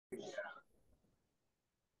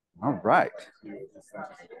All right.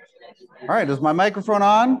 All right. Is my microphone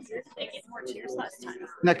on?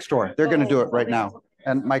 Next door. They're going to do it right now.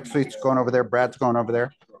 And Mike Sweet's going over there. Brad's going over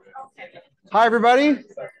there. Hi, everybody.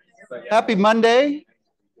 Happy Monday.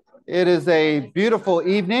 It is a beautiful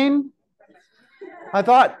evening. I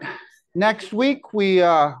thought next week we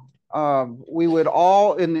would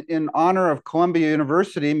all, in honor of Columbia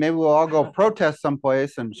University, maybe we'll all go protest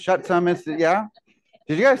someplace and shut some institute. Yeah.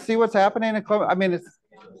 Did you guys see what's happening in Columbia? I mean,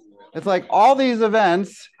 it's like all these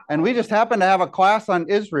events, and we just happen to have a class on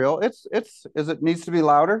Israel. It needs to be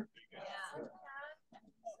louder.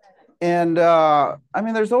 And I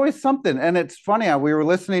mean, there's always something. And it's funny, we were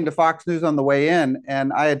listening to Fox News on the way in,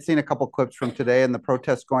 and I had seen a couple clips from today and the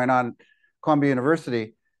protests going on at Columbia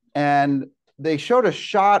University. And they showed a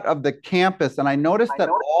shot of the campus, and I noticed that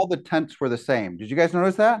all the tents were the same. Did you guys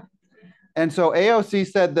notice that? And so AOC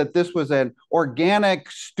said that this was an organic,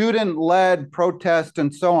 student-led protest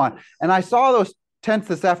and so on. And I saw those tents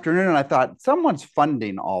this afternoon, and I thought, someone's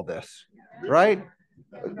funding all this, right?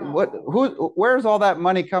 Where's all that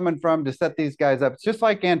money coming from to set these guys up? It's just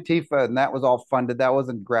like Antifa, and that was all funded. That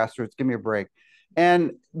wasn't grassroots. Give me a break.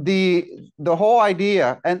 And the whole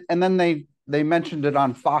idea, and then they mentioned it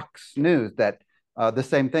on Fox News that the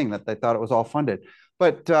same thing, that they thought it was all funded.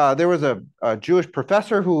 But there was a Jewish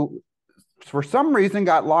professor who, for some reason,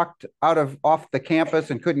 got locked off the campus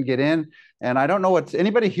and couldn't get in. And I don't know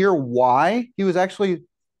anybody here why he was actually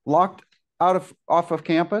locked off of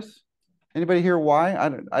campus? Anybody hear why?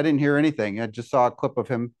 I didn't hear anything. I just saw a clip of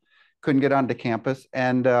him, couldn't get onto campus.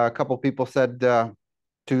 And a couple of people said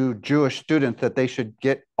to Jewish students that they should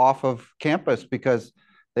get off of campus because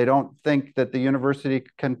they don't think that the university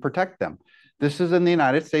can protect them. This is in the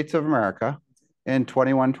United States of America in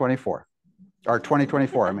 2124, or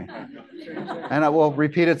 2024, I mean. And it will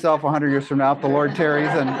repeat itself 100 years from now if the Lord tarries.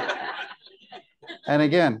 And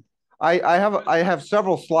again, I have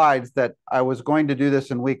several slides that I was going to do this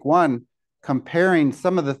in week one, comparing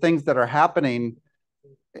some of the things that are happening,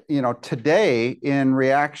 today in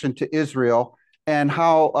reaction to Israel, and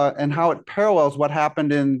how it parallels what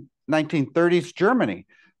happened in 1930s Germany.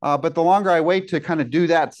 But the longer I wait to kind of do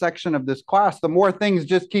that section of this class, the more things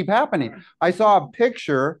just keep happening. I saw a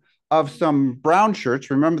picture of some brown shirts.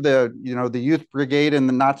 Remember the youth brigade in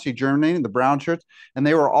the Nazi Germany, the brown shirts, and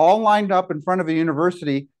they were all lined up in front of a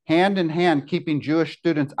university, hand in hand, keeping Jewish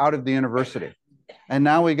students out of the university. And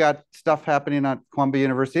now we got stuff happening at Columbia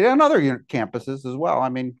University and other campuses as well. I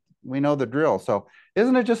mean, we know the drill. So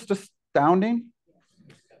isn't it just astounding?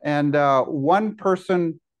 And one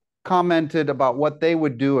person commented about what they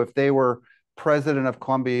would do if they were president of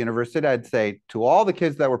Columbia University. I'd say to all the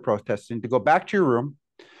kids that were protesting to go back to your room,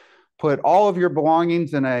 put all of your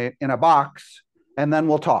belongings in a box, and then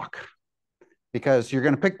we'll talk. Because you're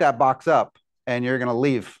going to pick that box up and you're going to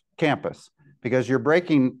leave campus because you're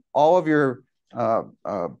breaking all of your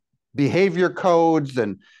behavior codes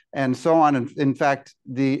and so on. And in fact,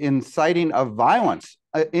 the inciting of violence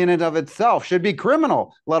in and of itself should be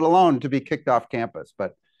criminal, let alone to be kicked off campus.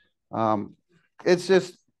 But it's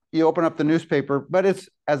just, you open up the newspaper, but it's,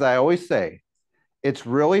 as I always say, it's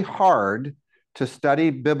really hard to study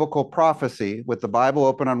biblical prophecy with the Bible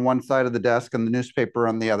open on one side of the desk and the newspaper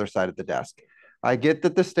on the other side of the desk. I get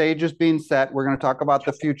that the stage is being set. We're going to talk about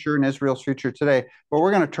the future and Israel's future today, but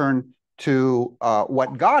we're going to turn to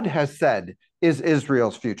what God has said is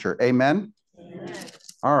Israel's future. Amen? Amen.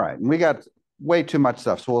 All right. And we got way too much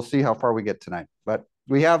stuff, so we'll see how far we get tonight. But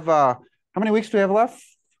we have, how many weeks do we have left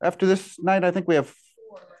after this night? I think we have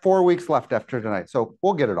 4 weeks left after tonight, so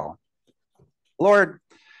we'll get it all. Lord,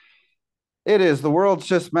 the world's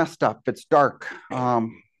just messed up. It's dark,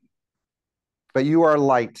 but you are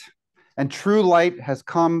light. And true light has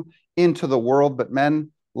come into the world, but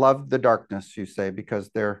men love the darkness, you say, because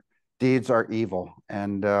their deeds are evil.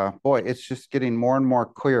 And boy, it's just getting more and more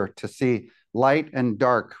clear to see light and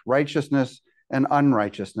dark, righteousness and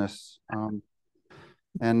unrighteousness.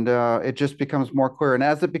 And it just becomes more clear. And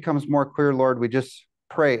as it becomes more clear, Lord, we just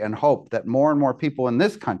pray and hope that more and more people in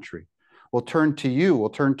this country will turn to you, will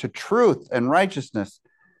turn to truth and righteousness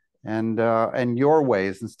and your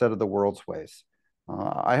ways instead of the world's ways.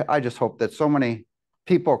 I just hope that so many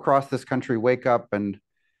people across this country wake up and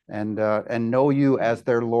know you as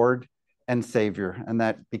their Lord and Savior, and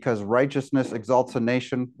that because righteousness exalts a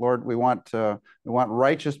nation, Lord, we want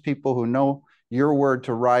righteous people who know your word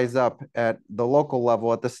to rise up at the local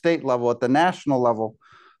level, at the state level, at the national level,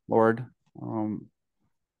 Lord,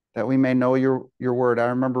 that we may know your word. I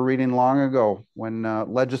remember reading long ago when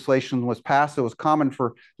legislation was passed, it was common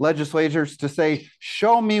for legislators to say,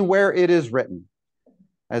 show me where it is written,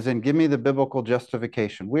 as in give me the biblical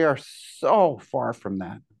justification. We are so far from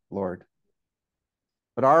that. Lord.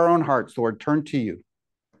 But our own hearts, Lord, turn to you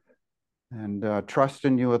and trust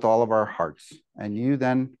in you with all of our hearts. And you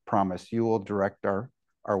then promise you will direct our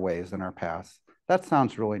ways and our paths. That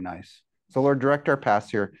sounds really nice. So, Lord, direct our paths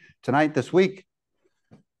here tonight, this week,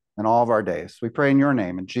 and all of our days. We pray in your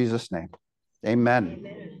name, in Jesus' name. Amen.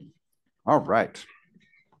 Amen. All right.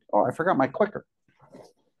 Oh, I forgot my clicker.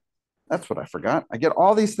 That's what I forgot. I get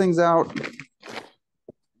all these things out.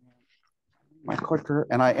 My clicker,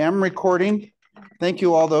 and I am recording. Thank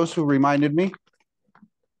you, all those who reminded me.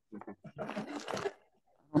 I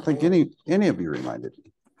don't think any of you reminded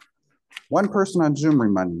me. One person on Zoom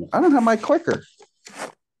reminded me. I don't have my clicker.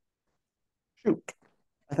 Shoot.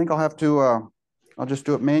 I think I'll have to, I'll just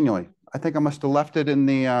do it manually. I think I must have left it in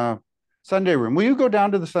the Sunday room. Will you go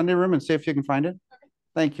down to the Sunday room and see if you can find it? Okay.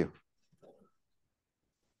 Thank you.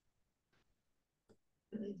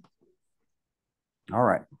 All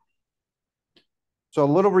right. So a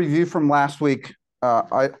little review from last week.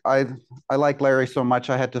 I like Larry so much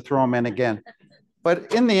I had to throw him in again.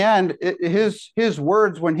 But in the end, his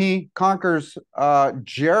words when he conquers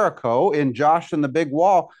Jericho in Josh and the Big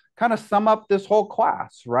Wall kind of sum up this whole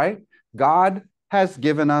class, right? God has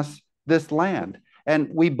given us this land. And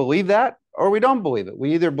we believe that or we don't believe it.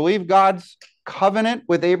 We either believe God's covenant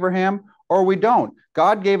with Abraham or we don't.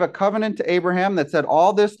 God gave a covenant to Abraham that said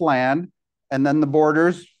all this land and then the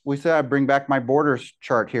borders. We said, I bring back my borders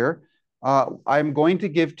chart here. I'm going to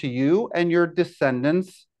give to you and your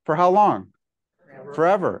descendants for how long?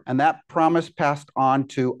 Forever. And that promise passed on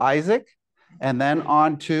to Isaac and then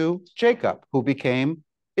on to Jacob, who became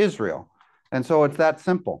Israel. And so it's that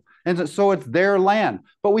simple. And so it's their land.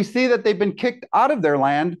 But we see that they've been kicked out of their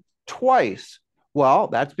land twice. Well,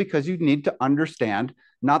 that's because you need to understand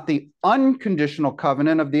not the unconditional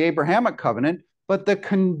covenant of the Abrahamic covenant, but the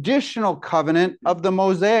conditional covenant of the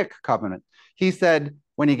Mosaic covenant. He said,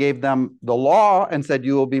 when he gave them the law and said,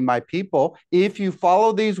 you will be my people, if you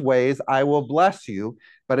follow these ways, I will bless you.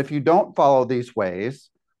 But if you don't follow these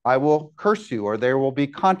ways, I will curse you, or there will be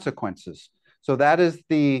consequences. So that is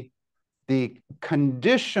the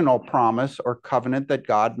conditional promise or covenant that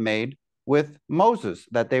God made with Moses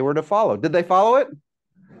that they were to follow. Did they follow it?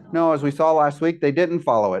 No, as we saw last week, they didn't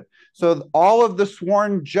follow it. So all of the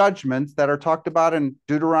sworn judgments that are talked about in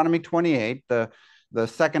Deuteronomy 28, the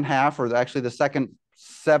second half, or actually the second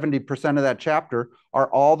 70% of that chapter, are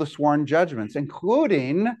all the sworn judgments,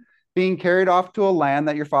 including being carried off to a land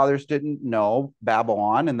that your fathers didn't know,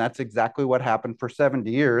 Babylon, and that's exactly what happened for 70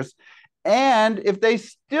 years. And if they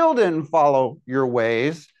still didn't follow your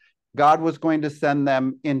ways, God was going to send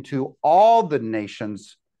them into all the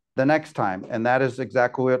nations the next time. And that is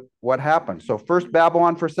exactly what happened. So first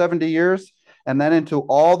Babylon for 70 years, and then into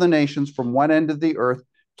all the nations from one end of the earth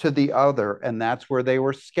to the other. And that's where they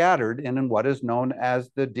were scattered in what is known as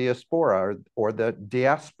the diaspora or the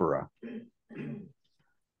diaspora.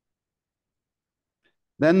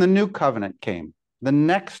 Then the new covenant came, the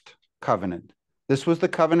next covenant. This was the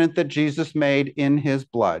covenant that Jesus made in his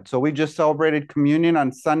blood. So we just celebrated communion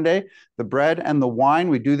on Sunday, the bread and the wine.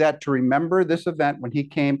 We do that to remember this event when he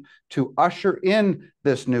came to usher in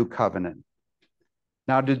this new covenant.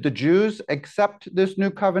 Now, did the Jews accept this new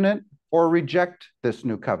covenant or reject this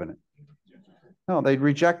new covenant? No, they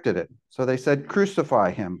rejected it. So they said,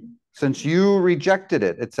 crucify him. Since you rejected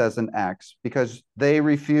it, it says in Acts, because they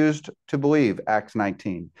refused to believe, Acts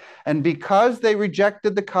 19. And because they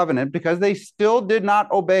rejected the covenant, because they still did not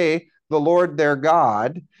obey the Lord their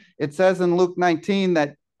God, it says in Luke 19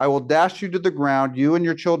 that I will dash you to the ground, you and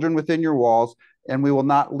your children within your walls, and we will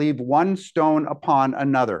not leave one stone upon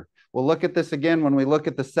another. We'll look at this again when we look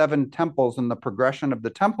at the 7 temples and the progression of the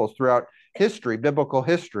temples throughout history, biblical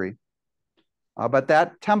history. But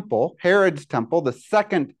that temple, Herod's temple, the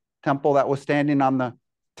second temple that was standing on the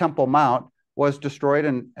Temple Mount, was destroyed,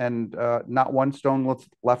 and not one stone was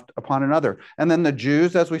left upon another. And then the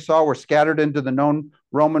Jews, as we saw, were scattered into the known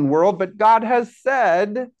Roman world. But God has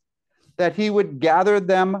said that he would gather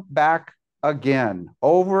them back again,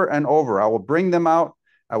 over and over. I will bring them out.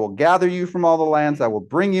 I will gather you from all the lands. I will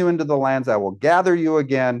bring you into the lands. I will gather you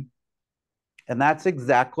again. And that's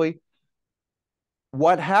exactly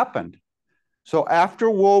what happened. So after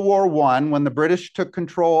World War I, when the British took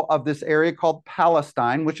control of this area called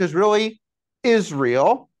Palestine, which is really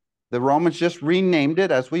Israel, the Romans just renamed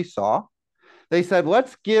it, as we saw, they said,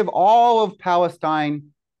 let's give all of Palestine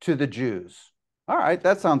to the Jews. All right,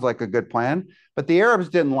 that sounds like a good plan. But the Arabs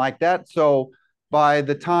didn't like that. So by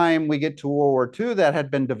the time we get to World War II, that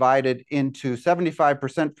had been divided into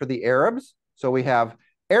 75% for the Arabs. So we have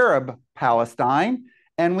Arab Palestine,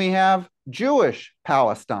 and we have Jewish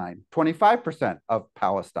Palestine, 25% of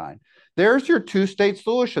Palestine. There's your two-state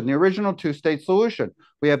solution, the original two-state solution.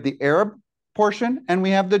 We have the Arab portion and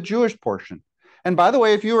we have the Jewish portion. And by the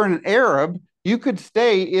way, if you were an Arab, you could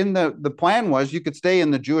stay in the plan was you could stay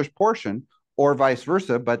in the Jewish portion or vice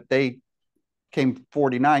versa, but they came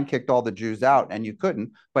 49, kicked all the Jews out and you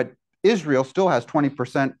couldn't. But Israel still has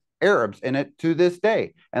 20% Arabs in it to this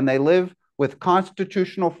day. And they live with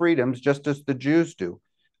constitutional freedoms just as the Jews do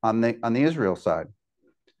on the Israel side.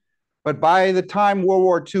 But by the time World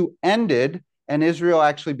War II ended and Israel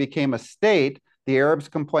actually became a state, the Arabs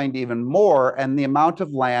complained even more, and the amount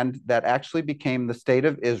of land that actually became the state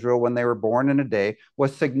of Israel when they were born in a day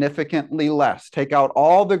was significantly less. Take out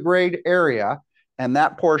all the grayed area, and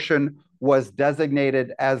that portion was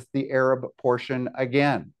designated as the Arab portion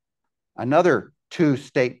again. Another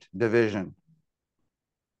two-state division.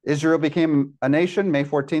 Israel became a nation May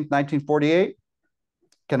 14th, 1948.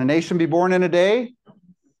 Can a nation be born in a day?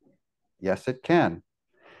 Yes, it can.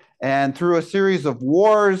 And through a series of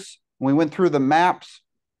wars, we went through the maps,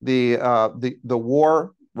 the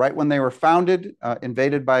war right when they were founded,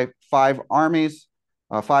 invaded by five armies,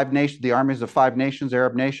 the armies of 5 nations,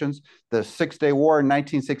 Arab nations, the Six-Day War in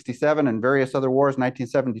 1967 and various other wars,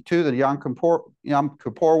 1972, the Yom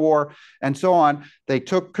Kippur War, and so on. They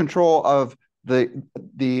took control of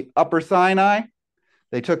the Upper Sinai.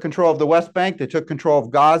 They took control of the West Bank. They took control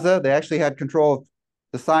of Gaza. They actually had control of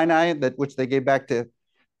the Sinai, which they gave back to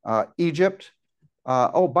Egypt.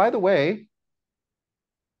 Oh, by the way,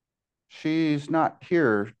 she's not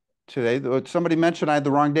here today. Somebody mentioned I had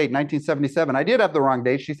the wrong date, 1977. I did have the wrong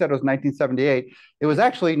date. She said it was 1978. It was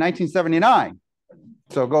actually 1979.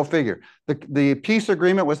 So go figure. The peace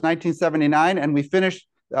agreement was 1979, and we finished,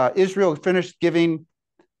 Israel finished giving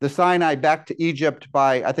the Sinai back to Egypt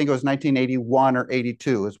by, I think it was 1981 or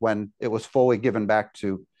 82 is when it was fully given back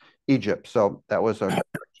to Egypt. So that was a,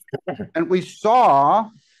 and we saw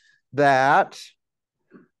that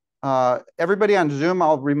everybody on Zoom,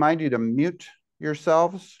 I'll remind you to mute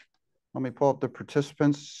yourselves. Let me pull up the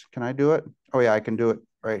participants. Can I do it? Oh yeah, I can do it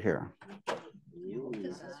right here.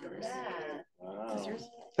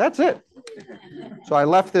 That's it. So I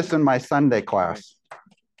left this in my Sunday class.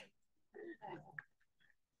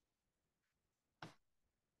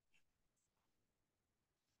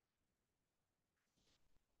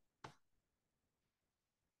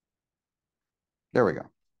 There we go.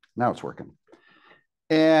 Now it's working.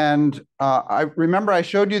 And I remember I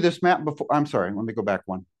showed you this map before. I'm sorry, let me go back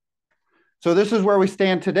one. So this is where we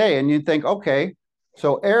stand today. And you think, okay,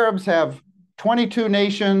 so Arabs have 22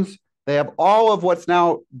 nations. They have all of what's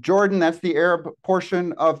now Jordan. That's the Arab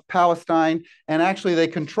portion of Palestine. And actually they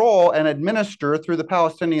control and administer through the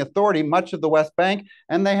Palestinian Authority much of the West Bank.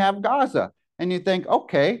 And they have Gaza. And you think,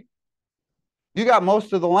 okay, you got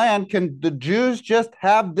most of the land. Can the Jews just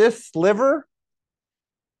have this sliver?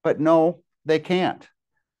 But no, they can't.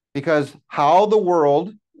 Because how the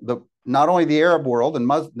world, not only the Arab world and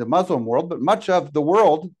the Muslim world, but much of the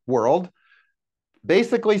world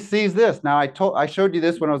basically sees this. Now, I showed you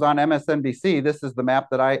this when I was on MSNBC. This is the map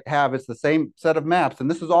that I have. It's the same set of maps, and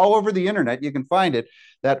this is all over the internet. You can find it.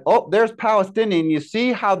 That there's Palestinian. You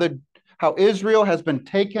see how Israel has been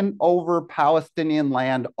taking over Palestinian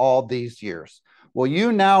land all these years. Well,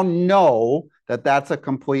 you now know that that's a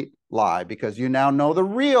complete lie because you now know the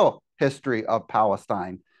real history of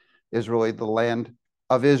Palestine is really the land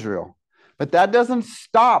of Israel. But that doesn't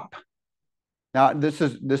stop. Now, this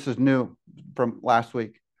is new from last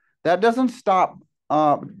week. That doesn't stop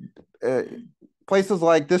places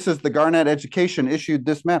like this is the Garnett Education issued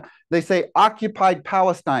this map. They say occupied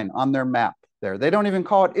Palestine on their map there. They don't even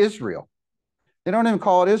call it Israel. They don't even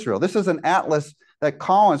call it Israel. This is an atlas that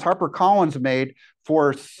Harper Collins made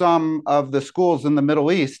for some of the schools in the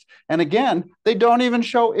Middle East. And again, they don't even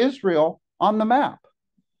show Israel on the map.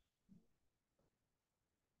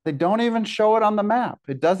 They don't even show it on the map.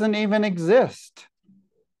 It doesn't even exist.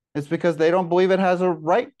 It's because they don't believe it has a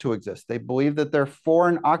right to exist. They believe that they're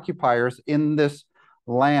foreign occupiers in this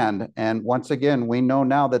land. And once again, we know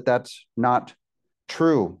now that that's not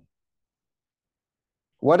true.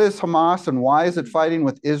 What is Hamas and why is it fighting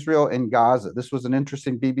with Israel in Gaza? This was an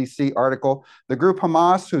interesting BBC article. The group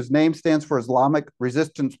Hamas, whose name stands for Islamic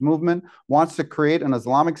Resistance Movement, wants to create an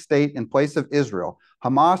Islamic state in place of Israel.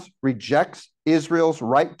 Hamas rejects Israel's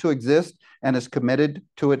right to exist and is committed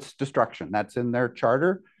to its destruction. That's in their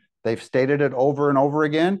charter. They've stated it over and over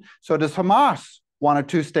again. So does Hamas want a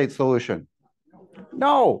two-state solution?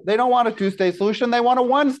 No, they don't want a two-state solution. They want a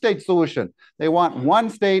one-state solution. They want one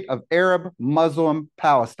state of Arab Muslim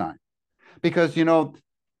Palestine. Because, you know,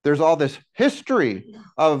 there's all this history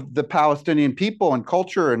of the Palestinian people and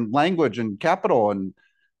culture and language and capital. And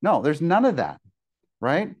no, there's none of that,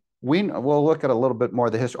 right? We'll look at a little bit more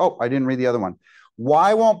of the history. Oh, I didn't read the other one.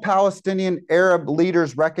 Why won't Palestinian Arab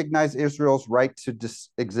leaders recognize Israel's right to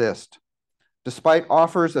exist? Despite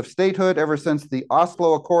offers of statehood ever since the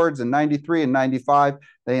Oslo Accords in 93 and 95,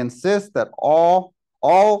 they insist that all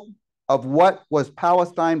of what was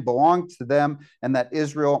Palestine belonged to them and that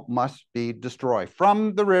Israel must be destroyed.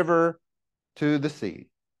 From the river to the sea,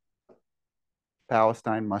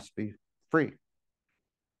 Palestine must be free.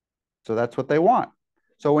 So that's what they want.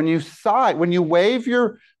 So when you wave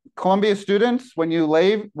your Columbia students, when you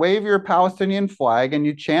wave your Palestinian flag and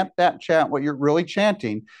you chant that chant, what you're really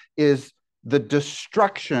chanting is the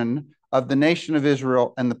destruction of the nation of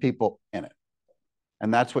Israel and the people in it.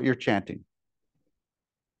 And that's what you're chanting.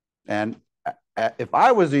 And if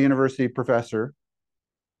I was a university professor,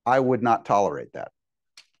 I would not tolerate that.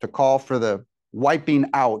 To call for the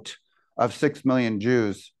wiping out of 6 million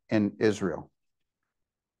Jews in Israel.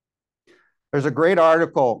 There's a great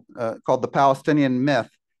article called The Palestinian Myth,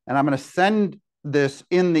 and I'm going to send this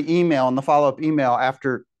in the email, in the follow-up email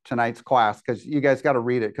after tonight's class, because you guys got to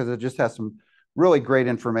read it because it just has some really great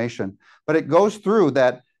information. But it goes through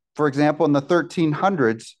that, for example, in the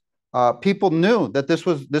 1300s, people knew that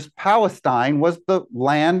this Palestine was the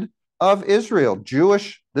land of Israel.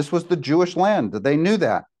 This was the Jewish land. They knew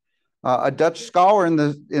that. A Dutch scholar in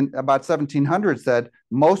about 1700 said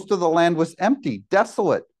most of the land was empty,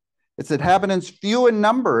 desolate. Its inhabitants few in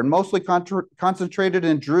number and mostly concentrated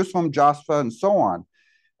in Jerusalem, Jaffa, and so on.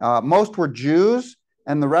 Most were Jews,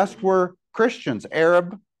 and the rest were Christians,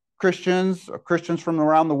 Arab Christians, Christians from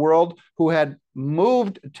around the world who had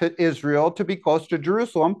moved to Israel to be close to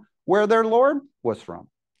Jerusalem, where their Lord was from.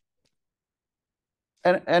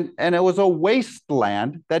 And it was a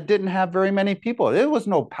wasteland that didn't have very many people. There was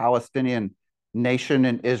no Palestinian nation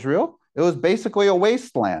in Israel. It was basically a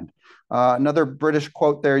wasteland. Another British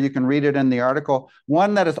quote there, you can read it in the article.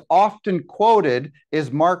 One that is often quoted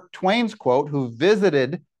is Mark Twain's quote, who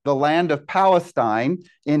visited the land of Palestine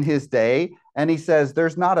in his day. And he says,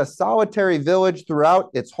 there's not a solitary village throughout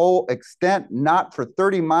its whole extent, not for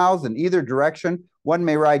 30 miles in either direction. One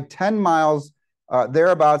may ride 10 miles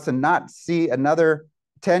thereabouts and not see another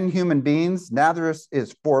 10 human beings. Nazareth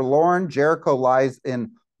is forlorn. Jericho lies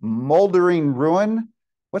in moldering ruin.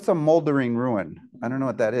 What's a moldering ruin? I don't know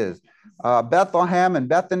what that is. Bethlehem and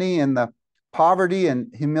Bethany in the poverty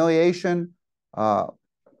and humiliation. I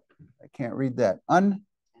can't read that.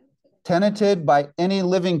 Untenanted by any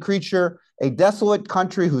living creature. A desolate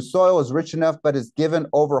country whose soil is rich enough but is given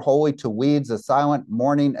over wholly to weeds. A silent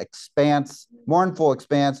mournful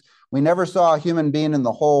expanse. We never saw a human being in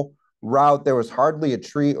the whole route. There was hardly a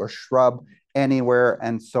tree or shrub anywhere,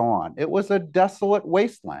 and so on. It was a desolate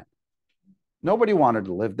wasteland. Nobody wanted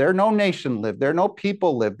to live there. No nation lived there. No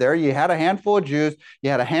people lived there. You had a handful of Jews. You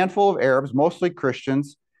had a handful of Arabs, mostly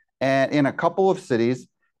Christians, and in a couple of cities.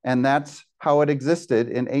 And that's how it existed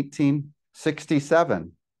in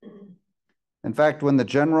 1867. In fact, when the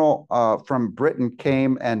general from Britain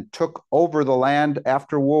came and took over the land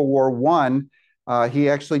after World War I, he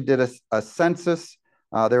actually did a census.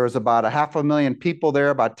 There was about 500,000 people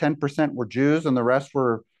there. About 10% were Jews, and the rest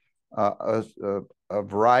were a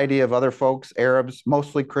variety of other folks, Arabs,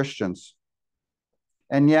 mostly Christians.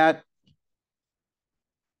 And yet,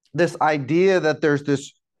 this idea that there's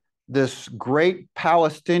this great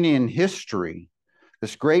Palestinian history,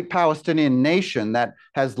 this great Palestinian nation that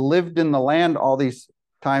has lived in the land all these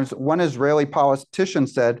times. One Israeli politician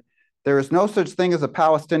said, there is no such thing as a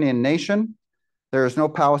Palestinian nation. There is no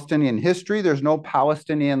Palestinian history. There's no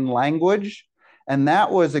Palestinian language. And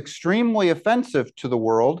that was extremely offensive to the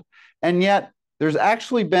world. And yet, there's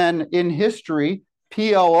actually been in history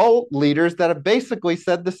PLO leaders that have basically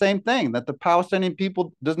said the same thing, that the Palestinian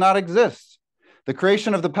people does not exist. The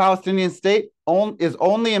creation of the Palestinian state is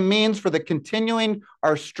only a means for the continuing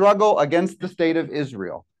our struggle against the state of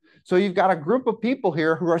Israel. So you've got a group of people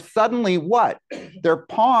here who are suddenly what? They're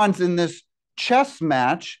pawns in this chess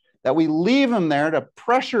match that we leave them there to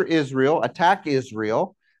pressure Israel, attack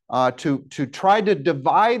Israel, to try to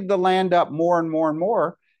divide the land up more and more and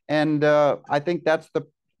more. And I think that's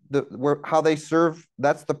how they serve.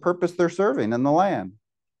 That's the purpose they're serving in the land.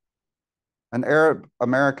 An Arab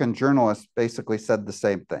American journalist basically said the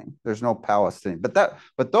same thing. There's no Palestine,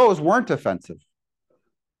 but those weren't offensive.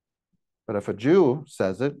 But if a Jew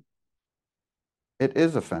says it, it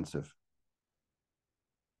is offensive.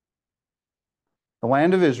 The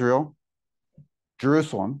land of Israel,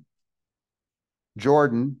 Jerusalem,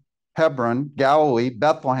 Jordan, Hebron, Galilee,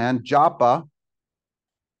 Bethlehem, Joppa,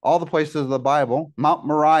 all the places of the Bible, Mount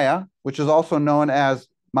Moriah, which is also known as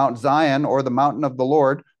Mount Zion or the mountain of the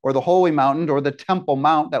Lord or the holy mountain or the Temple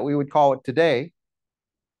Mount that we would call it today.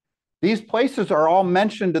 These places are all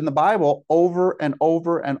mentioned in the Bible over and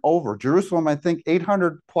over and over. Jerusalem, I think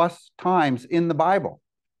 800 plus times in the Bible.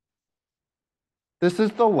 This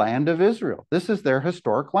is the land of Israel. This is their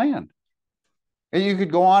historic land. And you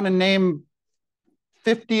could go on and name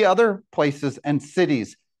 50 other places and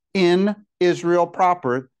cities in Israel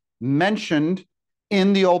proper mentioned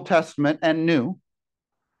in the Old Testament and New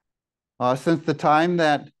since the time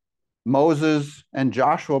that Moses and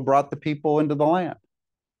Joshua brought the people into the land.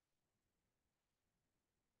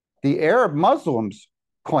 The Arab Muslims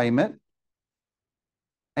claim it,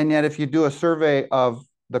 and yet if you do a survey of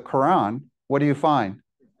the Quran, what do you find?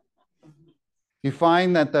 You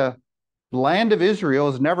find that the land of Israel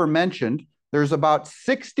is never mentioned. There's about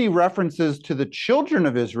 60 references to the children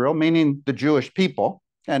of Israel, meaning the Jewish people,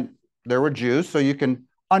 and there were Jews, so you can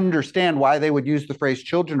understand why they would use the phrase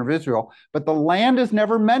children of Israel, but the land is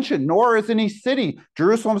never mentioned, nor is any city.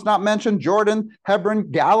 Jerusalem's not mentioned, Jordan,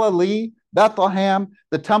 Hebron, Galilee, Bethlehem,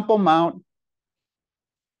 the Temple Mount,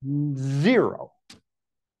 zero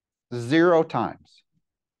times.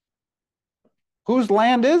 Whose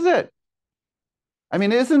land is it? I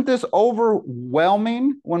mean, isn't this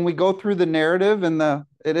overwhelming when we go through the narrative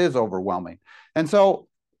it is overwhelming. And so,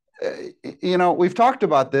 we've talked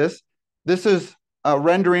about this. This is a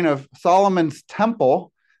rendering of Solomon's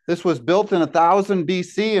temple. This was built in 1000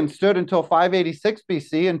 BC and stood until 586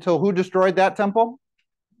 BC, until who destroyed that temple?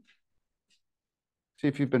 See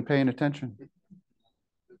if you've been paying attention.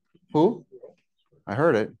 Who? I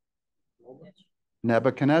heard it.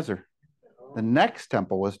 Nebuchadnezzar. The next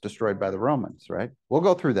temple was destroyed by the Romans, right? We'll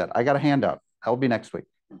go through that. I got a handout. That will be next week.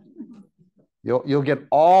 You'll get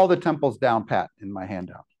all the temples down pat in my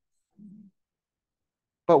handout.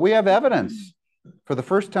 But we have evidence for the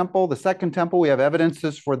first temple, the second temple. We have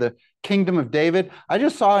evidences for the kingdom of David. I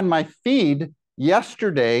just saw in my feed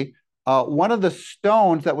yesterday one of the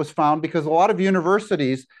stones that was found, because a lot of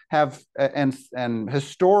universities have and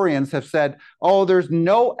historians have said, oh, there's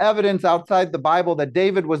no evidence outside the Bible that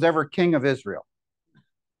David was ever king of Israel.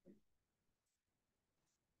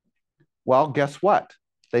 Well, guess what?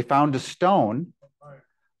 They found a stone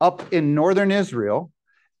up in northern Israel,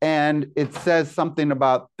 and it says something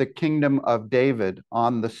about the kingdom of David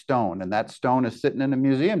on the stone. And that stone is sitting in a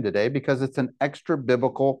museum today because it's an extra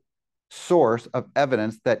biblical source of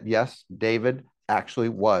evidence that, yes, David actually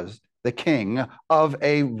was the king of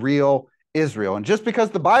a real Israel. And just because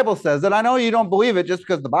the Bible says it, I know you don't believe it just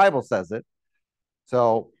because the Bible says it.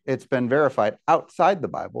 So it's been verified outside the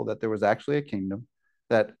Bible that there was actually a kingdom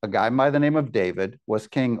that a guy by the name of David was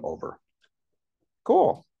king over.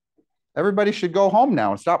 Cool. Everybody should go home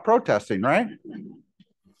now and stop protesting, right?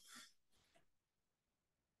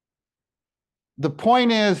 The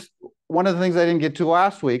point is, one of the things I didn't get to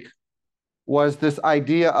last week was this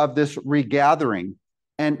idea of this regathering.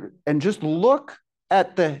 And just look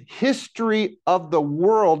at the history of the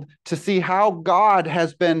world to see how God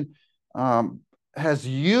has been has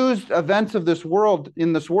used events of this world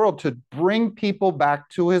to bring people back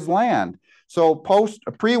to his land. So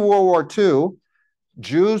pre-World War II,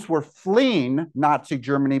 Jews were fleeing Nazi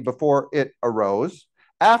Germany before it arose.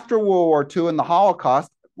 After World War II and the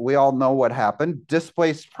Holocaust, we all know what happened.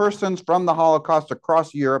 Displaced persons from the Holocaust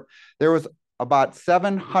across Europe. There was about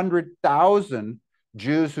 700,000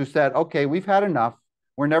 Jews who said, okay, we've had enough.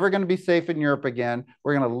 We're never going to be safe in Europe again.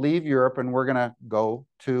 We're going to leave Europe and we're going to go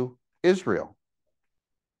to Israel.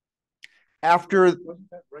 Wasn't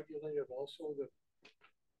that regulated also that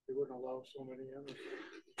they wouldn't allow so many in?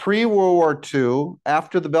 Pre-World War II,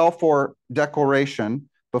 after the Balfour Declaration,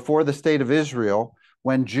 before the state of Israel,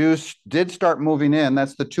 when Jews did start moving in,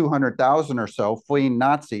 that's the 200,000 or so fleeing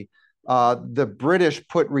Nazi, the British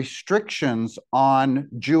put restrictions on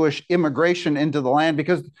Jewish immigration into the land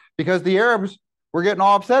because the Arabs were getting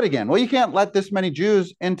all upset again. Well, you can't let this many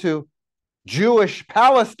Jews into Jewish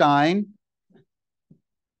Palestine.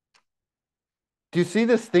 Do you see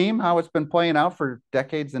this theme, how it's been playing out for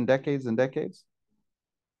decades and decades and decades?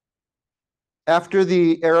 After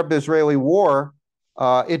the Arab-Israeli War,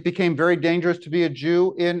 it became very dangerous to be a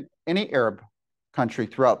Jew in any Arab country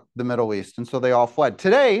throughout the Middle East, and so they all fled.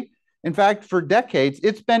 Today, in fact, for decades,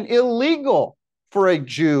 it's been illegal for a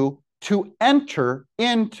Jew to enter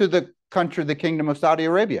into the country, the Kingdom of Saudi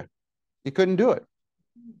Arabia. You couldn't do it.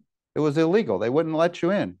 It was illegal. They wouldn't let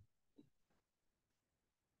you in.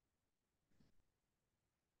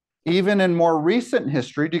 Even in more recent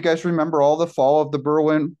history, do you guys remember all the fall of the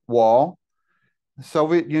Berlin Wall? The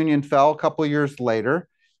Soviet Union fell a couple of years later,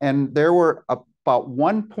 and there were about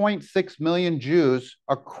 1.6 million Jews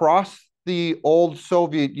across the old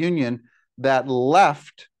Soviet Union that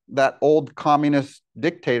left that old communist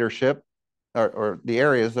dictatorship, or the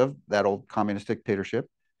areas of that old communist dictatorship,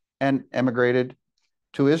 and emigrated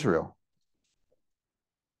to Israel.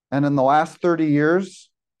 And in the last 30 years,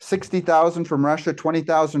 60,000 from Russia,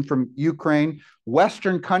 20,000 from Ukraine.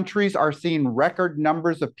 Western countries are seeing record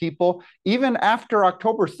numbers of people, even after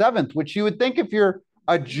October 7th, which you would think if you're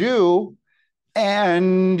a Jew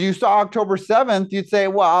and you saw October 7th, you'd say,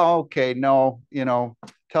 well, okay, no,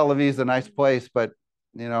 Tel Aviv's a nice place, but,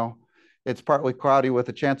 it's partly cloudy with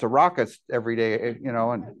a chance of rockets every day,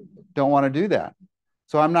 and don't want to do that.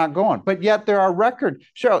 So I'm not going. But yet there are records.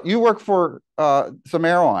 Cheryl, you work for some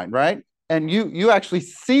airline, right? And you actually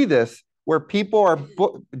see this where people are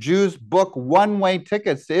Jews book one-way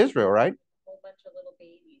tickets to Israel, right? A whole bunch of little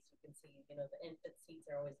babies. You can see, the infant seats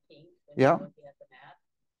are always pink. Yeah. Looking at the map.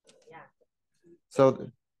 Yeah.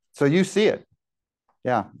 So you see it.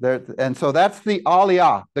 Yeah. And so that's the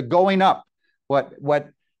aliyah, the going up.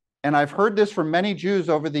 And I've heard this from many Jews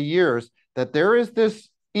over the years, that there is this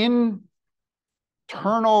internal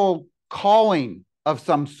calling of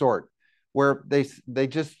some sort where they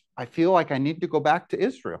just, I feel like I need to go back to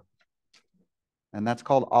Israel. And that's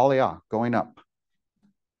called aliyah, going up.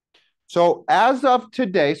 So as of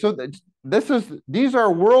today, these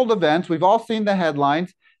are world events. We've all seen the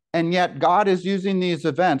headlines, and yet God is using these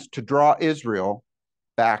events to draw Israel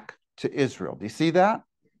back to Israel. Do you see that?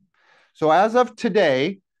 So as of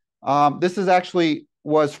today, this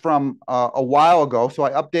was from a while ago, so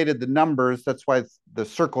I updated the numbers. That's why the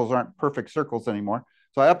circles aren't perfect circles anymore.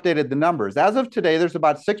 So I updated the numbers. As of today, there's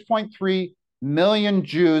about 6.3 million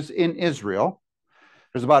Jews in Israel.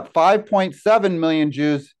 There's about 5.7 million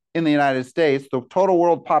Jews in the United States. The total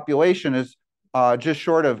world population is just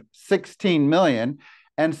short of 16 million.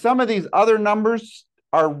 And some of these other numbers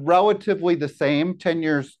are relatively the same 10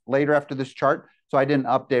 years later after this chart. So I didn't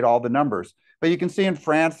update all the numbers. But you can see in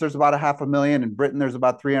France, there's about 500,000. In Britain, there's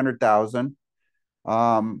about 300,000.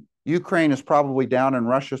 Ukraine is probably down and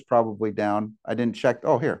Russia's probably down. I didn't check.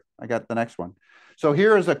 Oh, here, I got the next one. So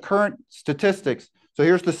here is a current statistics. So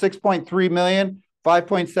here's the 6.3 million,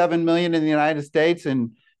 5.7 million in the United States.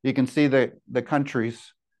 And you can see the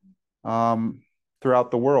countries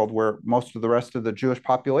throughout the world where most of the rest of the Jewish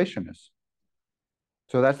population is.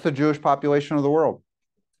 So that's the Jewish population of the world.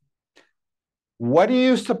 What do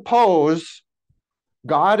you suppose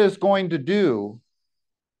God is going to do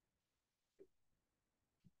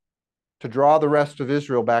to draw the rest of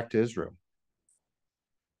Israel back to Israel?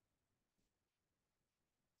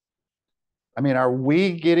 I mean, are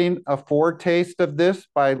we getting a foretaste of this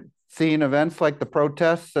by seeing events like the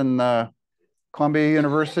protests and the Columbia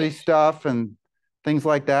University stuff and things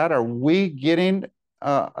like that? Are we getting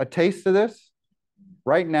a taste of this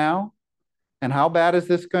right now? And how bad is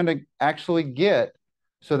this going to actually get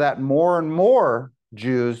so that more and more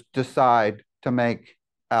Jews decide to make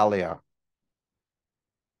Aliyah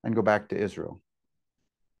and go back to Israel?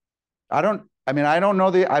 I don't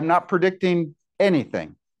know I'm not predicting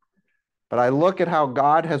anything, but I look at how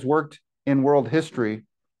God has worked in world history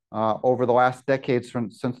over the last decades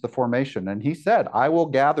since the formation. And he said, I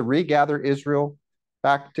will regather Israel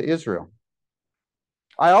back to Israel.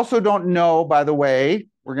 I also don't know, by the way,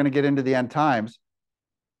 we're going to get into the end times.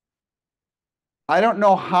 I don't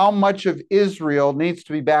know how much of Israel needs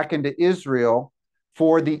to be back into Israel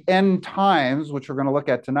for the end times, which we're going to look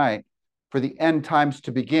at tonight, for the end times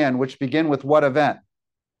to begin, which begin with what event?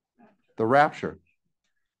 The rapture.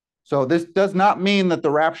 So this does not mean that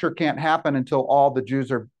the rapture can't happen until all the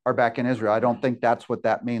Jews are back in Israel. I don't think that's what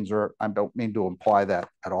that means, or I don't mean to imply that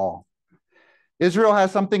at all. Israel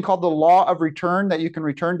has something called the law of return, that you can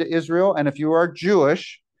return to Israel. And if you are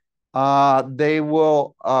Jewish, you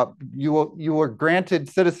are granted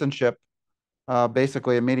citizenship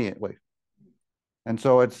basically immediately. And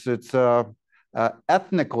so it's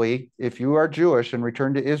ethnically, if you are Jewish and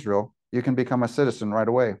return to Israel, you can become a citizen right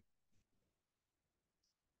away.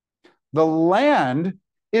 The land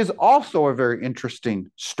is also a very interesting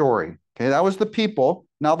story. Okay, that was the people.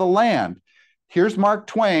 Now the land. Here's Mark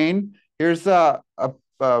Twain. Here's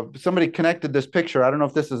somebody connected this picture. I don't know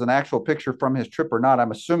if this is an actual picture from his trip or not.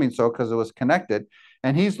 I'm assuming so because it was connected.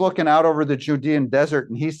 And he's looking out over the Judean desert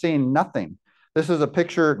and he's seeing nothing. This is a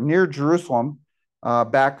picture near Jerusalem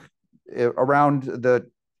back around the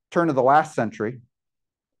turn of the last century.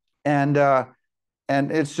 And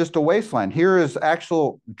it's just a wasteland. Here is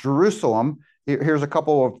actual Jerusalem. Here's a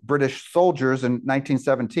couple of British soldiers in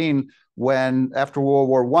 1917 when, after World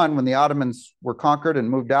War I, when the Ottomans were conquered and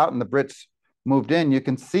moved out and the Brits moved in. You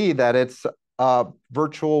can see that it's a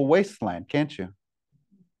virtual wasteland, can't you?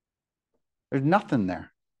 There's nothing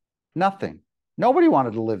there. Nothing. Nobody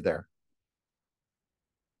wanted to live there.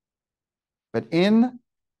 But in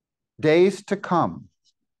days to come,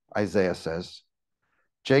 Isaiah says,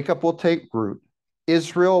 Jacob will take root,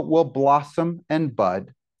 Israel will blossom and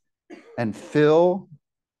bud, and fill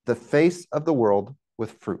the face of the world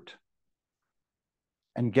with fruit.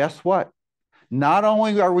 And guess what? Not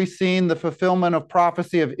only are we seeing the fulfillment of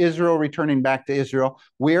prophecy of Israel returning back to Israel,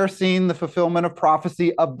 we are seeing the fulfillment of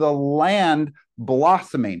prophecy of the land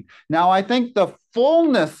blossoming. Now, I think the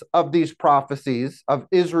fullness of these prophecies of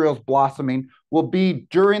Israel's blossoming will be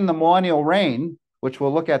during the millennial reign, which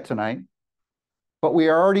we'll look at tonight, but we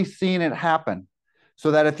are already seeing it happen.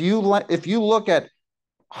 So that if you look at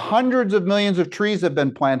hundreds of millions of trees have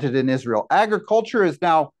been planted in Israel, agriculture is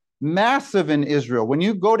now massive in Israel. When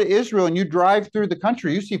you go to Israel and you drive through the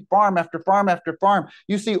country, you see farm after farm after farm.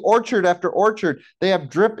 You see orchard after orchard. They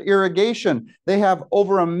have drip irrigation. They have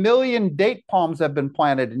over 1 million date palms have been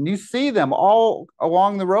planted, and you see them all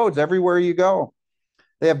along the roads everywhere you go.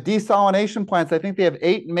 They have desalination plants. I think they have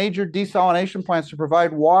 8 major desalination plants to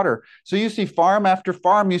provide water. So you see farm after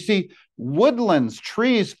farm. You see woodlands,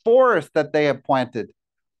 trees, forests that they have planted.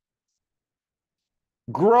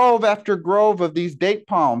 Grove after grove of these date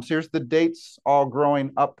palms. Here's the dates all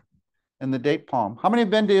growing up in the date palm. How many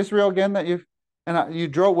have been to Israel again that you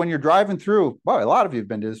drove when you're driving through? Well, a lot of you have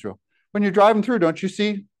been to Israel. When you're driving through, don't you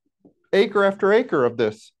see acre after acre of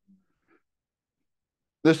this?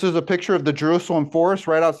 This is a picture of the Jerusalem forest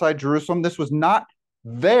right outside Jerusalem. This was not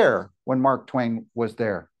there when Mark Twain was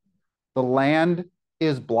there. The land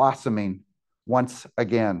is blossoming once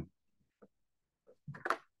again.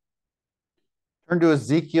 Turn to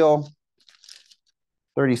Ezekiel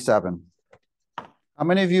 37. How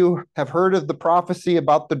many of you have heard of the prophecy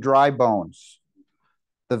about the dry bones?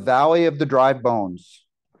 The valley of the dry bones.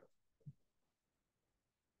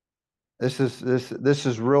 This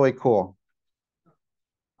is really cool.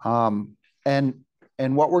 And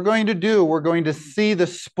what we're going to do, we're going to see the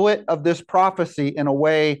split of this prophecy in a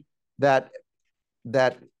way that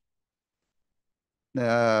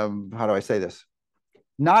how do I say this?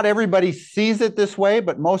 Not everybody sees it this way,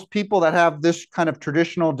 but most people that have this kind of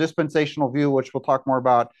traditional dispensational view, which we'll talk more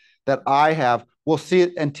about, that I have, will see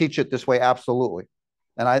it and teach it this way, absolutely.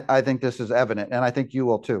 And I think this is evident, and I think you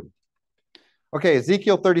will too. Okay,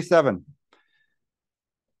 Ezekiel 37,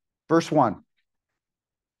 verse 1.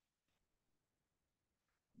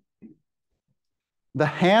 The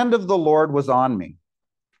hand of the Lord was on me,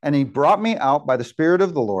 and he brought me out by the Spirit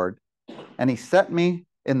of the Lord, and he set me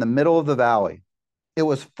in the middle of the valley. It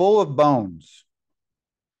was full of bones.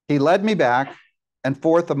 He led me back and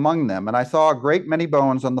forth among them, and I saw a great many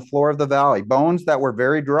bones on the floor of the valley, bones that were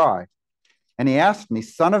very dry. And he asked me,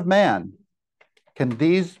 Son of man, can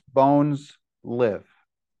these bones live?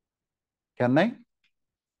 Can they?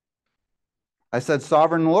 I said,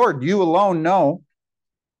 Sovereign Lord, you alone know.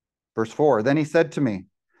 Verse 4, then he said to me,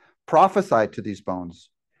 prophesy to these bones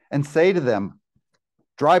and say to them,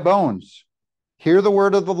 dry bones, hear the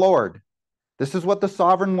word of the Lord. This is what the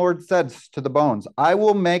sovereign Lord says to the bones. I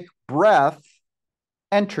will make breath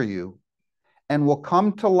enter you and will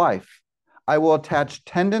come to life. I will attach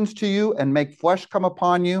tendons to you and make flesh come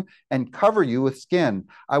upon you and cover you with skin.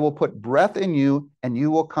 I will put breath in you and you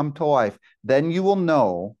will come to life. Then you will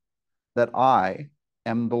know that I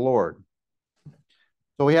am the Lord.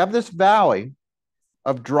 So we have this valley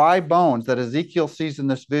of dry bones that Ezekiel sees in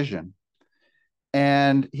this vision.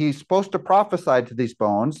 And he's supposed to prophesy to these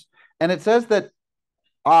bones. And it says that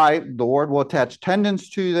I, the Lord, will attach tendons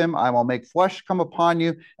to them. I will make flesh come upon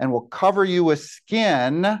you and will cover you with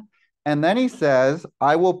skin. And then he says,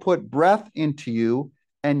 I will put breath into you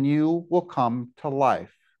and you will come to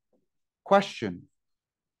life. Question.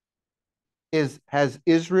 Has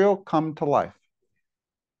Israel come to life?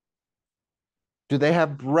 Do they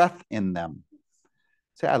have breath in them?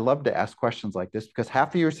 See, I love to ask questions like this because half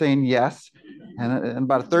of you are saying yes, and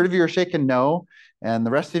about a third of you are shaking no, and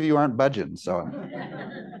the rest of you aren't budging. So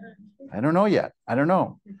I don't know yet. I don't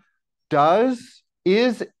know.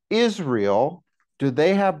 Is Israel, do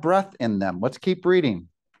they have breath in them? Let's keep reading.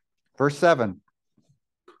 Verse 7.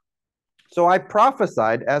 So I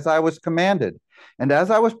prophesied as I was commanded, and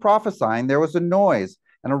as I was prophesying, there was a noise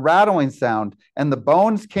and a rattling sound, and the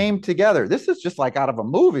bones came together. This is just like out of a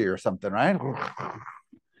movie or something, right?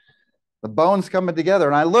 The bones coming together.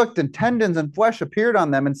 And I looked, and tendons and flesh appeared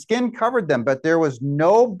on them, and skin covered them, but there was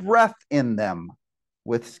no breath in them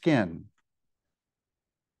with skin.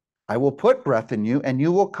 I will put breath in you, and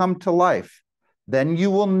you will come to life. Then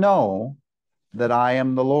you will know that I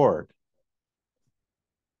am the Lord.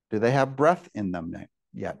 Do they have breath in them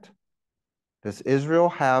yet? Does Israel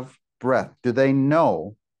have breath? Do they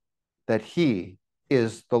know that he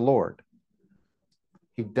is the Lord?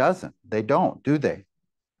 He doesn't. They don't, do they?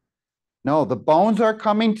 No, the bones are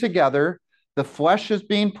coming together. The flesh is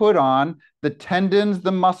being put on, the tendons,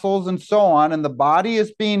 the muscles, and so on, and the body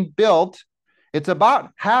is being built. It's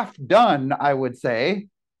about half done, I would say,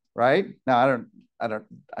 right? Now,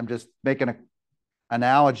 I'm just making an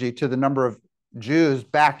analogy to the number of Jews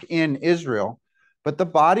back in Israel, but the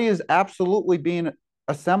body is absolutely being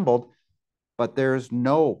assembled, but there's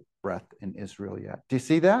no breath in Israel yet. Do you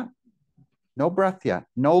see that? No breath yet,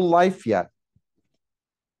 no life yet.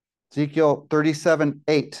 Ezekiel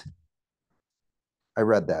 37:8. I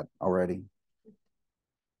read that already.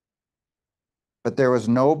 But there was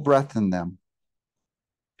no breath in them.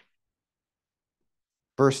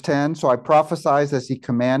 Verse 10, so I prophesied as he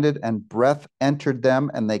commanded, and breath entered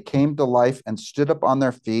them, and they came to life and stood up on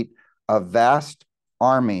their feet, a vast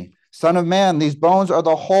army. Son of man, these bones are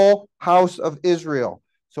the whole house of Israel.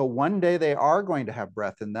 So one day they are going to have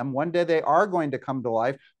breath in them. One day they are going to come to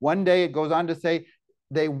life. One day it goes on to say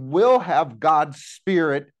they will have God's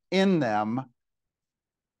Spirit in them,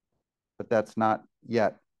 but that's not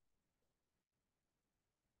yet.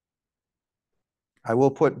 I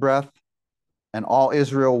will put breath, and all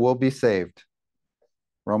Israel will be saved.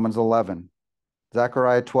 Romans 11.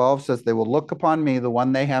 Zechariah 12 says, they will look upon me, the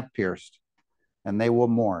one they have pierced, and they will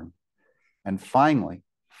mourn. And finally,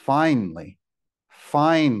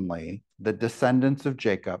 the descendants of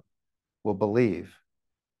Jacob will believe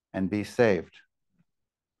and be saved.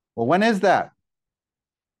 Well, when is that?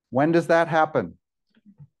 When does that happen?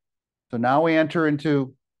 So now we enter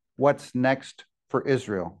into what's next for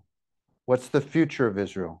Israel. What's the future of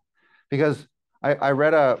Israel? Because I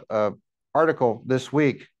read a article this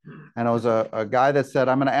week, and it was a guy that said,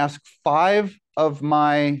 I'm going to ask 5 of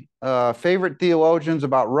my favorite theologians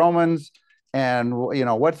about Romans, and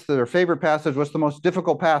what's their favorite passage, what's the most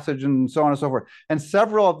difficult passage, and so on and so forth. And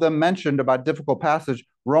several of them mentioned about difficult passage,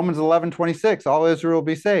 Romans 11:26, all Israel will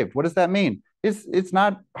be saved. What does that mean? It's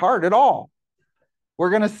not hard at all. We're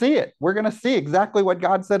going to see it. We're going to see exactly what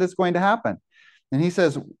God said is going to happen. And he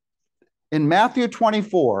says, in Matthew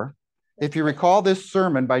 24, if you recall this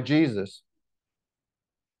sermon by Jesus,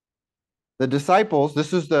 the disciples,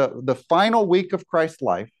 this is the final week of Christ's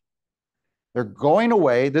life. They're going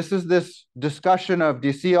away. This is this discussion of, do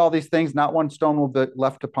you see all these things? Not one stone will be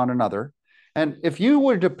left upon another. And if you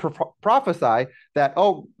were to prophesy that,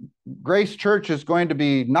 Grace Church is going to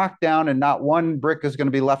be knocked down and not one brick is going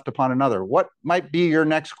to be left upon another, what might be your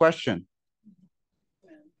next question?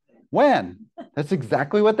 When? That's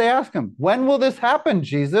exactly what they ask him. When will this happen,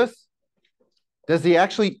 Jesus? Does he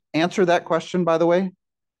actually answer that question, by the way?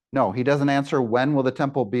 No, he doesn't answer when will the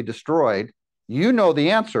temple be destroyed. You know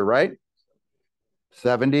the answer, right?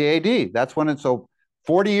 70 AD. That's when it's so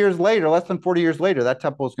 40 years later, less than 40 years later, that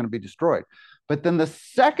temple is going to be destroyed. But then the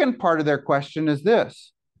second part of their question is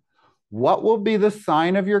this: what will be the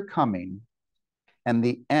sign of your coming and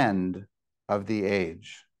the end of the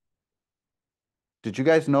age? Did you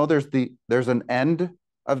guys know there's an end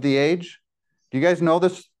of the age? Do you guys know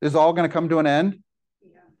this is all going to come to an end?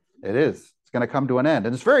 Yeah. It is. It's going to come to an end.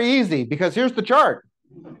 And it's very easy because here's the chart.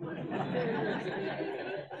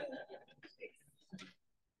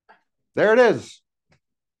 There it is.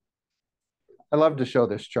 I love to show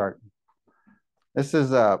this chart. This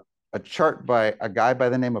is a chart by a guy by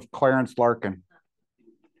the name of Clarence Larkin.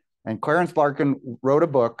 And Clarence Larkin wrote a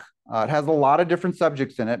book. It has a lot of different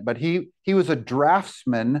subjects in it, but he was a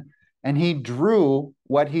draftsman, and he drew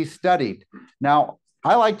what he studied. Now,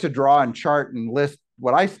 I like to draw and chart and list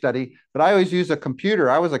what I study, but I always use a computer.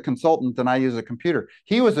 I was a consultant, and I use a computer.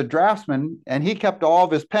 He was a draftsman, and he kept all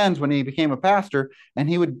of his pens when he became a pastor, and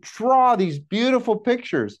he would draw these beautiful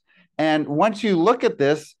pictures. And once you look at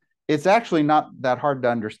this, it's actually not that hard to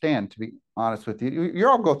understand, to be honest with you. You're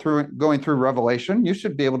all going through Revelation. You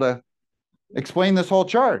should be able to explain this whole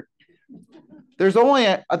chart. There's only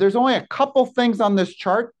a couple things on this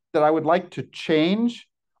chart that I would like to change.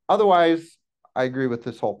 Otherwise, I agree with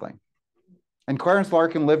this whole thing. And Clarence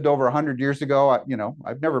Larkin lived over 100 years ago.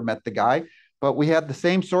 I've never met the guy, but we had the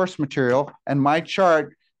same source material, and my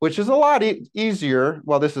chart, which is a lot easier.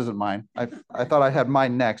 Well, this isn't mine. I thought I had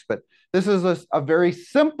mine next, but this is a very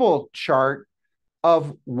simple chart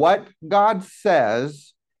of what God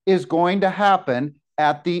says is going to happen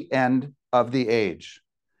at the end of the age.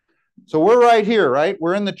 So we're right here, right?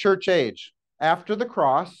 We're in the church age, after the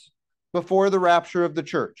cross, before the rapture of the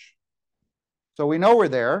church. So we know we're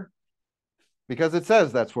there because it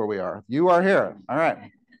says that's where we are. You are here. All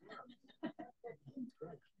right.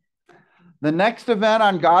 The next event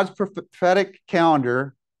on God's prophetic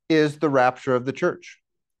calendar is the rapture of the church.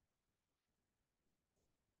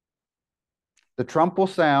 The trump will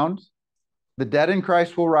sound, the dead in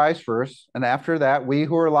Christ will rise first, and after that, we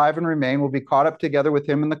who are alive and remain will be caught up together with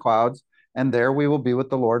him in the clouds, and there we will be with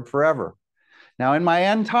the Lord forever. Now, in my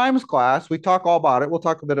end times class, we talk all about it. We'll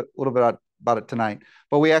talk a little bit about it tonight,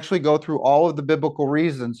 but we actually go through all of the biblical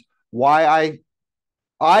reasons why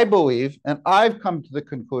I believe, and I've come to the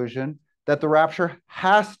conclusion that the rapture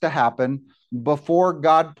has to happen before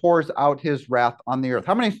God pours out his wrath on the earth.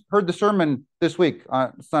 How many heard the sermon this week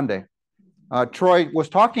on Sunday? Troy was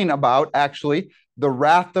talking about actually the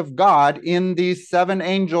wrath of God in these 7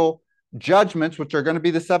 angel judgments, which are going to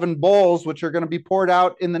be the 7 bowls, which are going to be poured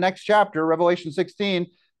out in the next chapter, Revelation 16.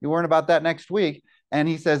 You learn about that next week. And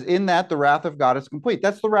he says, in that, the wrath of God is complete.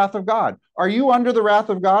 That's the wrath of God. Are you under the wrath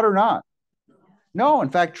of God or not? No. In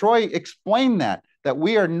fact, Troy explained that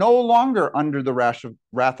we are no longer under the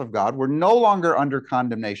wrath of God. We're no longer under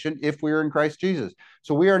condemnation if we are in Christ Jesus.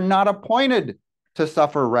 So we are not appointed to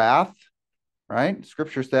suffer wrath, right?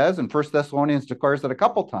 Scripture says, and 1 Thessalonians declares that a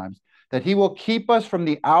couple times, that he will keep us from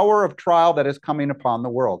the hour of trial that is coming upon the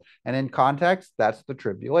world. And in context, that's the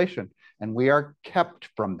tribulation. And we are kept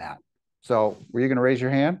from that. So were you going to raise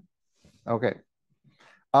your hand? Okay.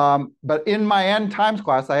 But in my end times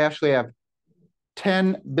class, I actually have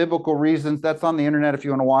 10 biblical reasons. That's on the internet if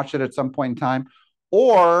you want to watch it at some point in time.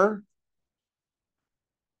 Or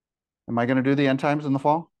am I going to do the end times in the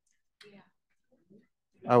fall? Yeah.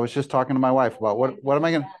 I was just talking to my wife about what am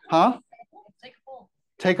I going to, huh?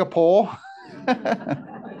 Take a poll.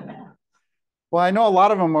 Well, I know a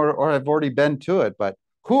lot of them or have already been to it, but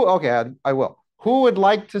who, okay, I will. Who would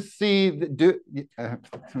like to see,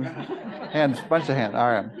 hands, bunch of hands,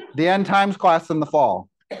 all right. The end times class in the fall.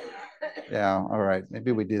 Yeah, all right,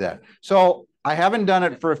 maybe we do that. So I haven't done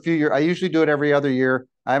it for a few years. I usually do it every other year.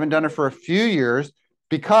 I haven't done it for a few years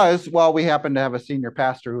because, well, we happen to have a senior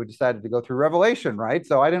pastor who decided to go through Revelation, right?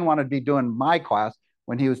 So I didn't want to be doing my class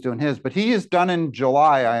when he was doing his, but he is done in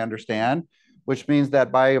July, I understand, which means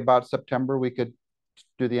that by about September, we could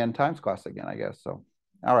do the end times class again, I guess. So,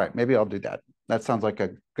 all right, maybe I'll do that. That sounds like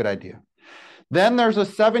a good idea. Then there's a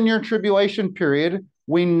 7-year tribulation period.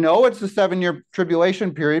 We know it's a 7-year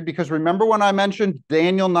tribulation period because remember when I mentioned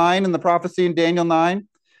Daniel 9 and the prophecy in Daniel 9,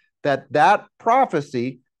 that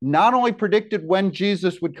prophecy not only predicted when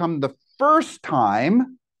Jesus would come the first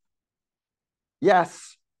time,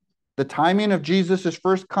 yes, the timing of Jesus'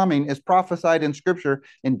 first coming is prophesied in Scripture.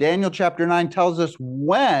 In Daniel chapter 9 tells us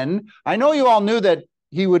when. I know you all knew that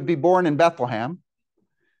he would be born in Bethlehem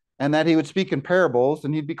and that he would speak in parables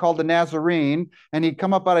and he'd be called a Nazarene and he'd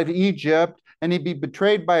come up out of Egypt and he'd be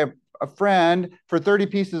betrayed by a friend for 30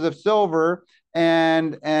 pieces of silver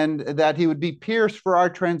and that he would be pierced for our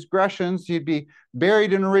transgressions. He'd be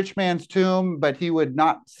buried in a rich man's tomb, but he would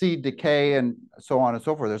not see decay and so on and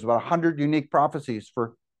so forth. There's about 100 unique prophecies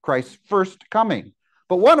for Christ's first coming.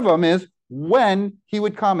 But one of them is when he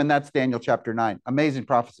would come, and that's Daniel chapter 9. Amazing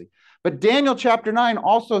prophecy. But Daniel chapter 9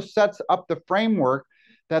 also sets up the framework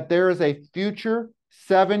that there is a future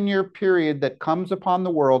 7-year period that comes upon the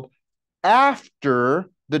world after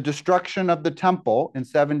the destruction of the temple in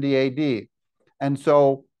 70 AD. And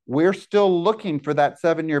so we're still looking for that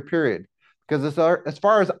 7-year period because as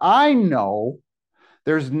far as I know,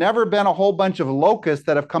 there's never been a whole bunch of locusts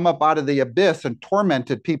that have come up out of the abyss and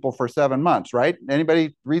tormented people for 7 months, right?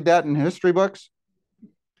 Anybody read that in history books?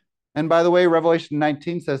 And by the way, Revelation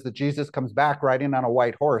 19 says that Jesus comes back riding on a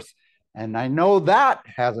white horse. And I know that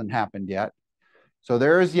hasn't happened yet. So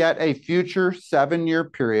there is yet a future 7-year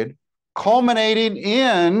period culminating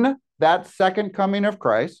in that second coming of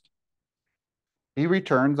Christ. He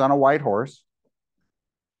returns on a white horse.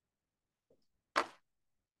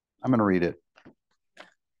 I'm going to read it.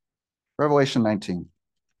 Revelation 19.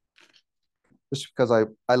 Just because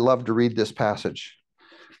I love to read this passage.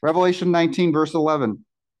 Revelation 19, verse 11.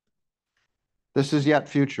 This is yet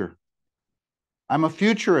future. I'm a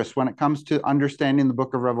futurist when it comes to understanding the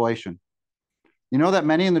book of Revelation. You know that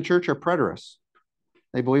many in the church are preterists.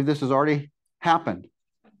 They believe this has already happened.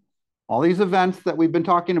 All these events that we've been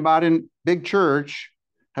talking about in big church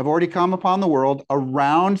have already come upon the world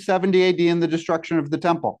around 70 AD in the destruction of the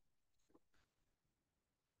temple.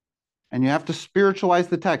 And you have to spiritualize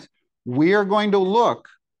the text. We are going to look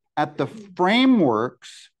at the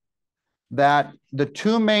frameworks that the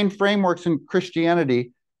 2 main frameworks in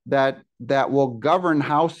Christianity that will govern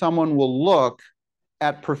how someone will look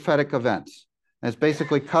at prophetic events. And it's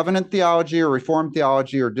basically covenant theology or reformed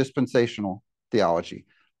theology or dispensational theology.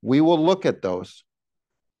 We will look at those.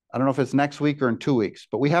 I don't know if it's next week or in 2 weeks,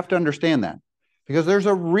 but we have to understand that Because there's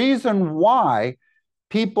a reason why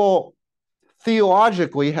people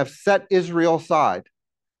theologically have set Israel aside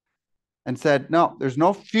and said, no, there's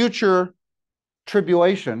no future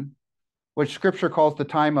tribulation, which Scripture calls the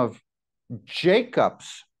time of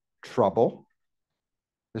Jacob's trouble.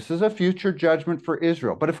 This is a future judgment for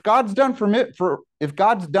Israel. But if God's done if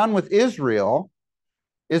God's done with Israel,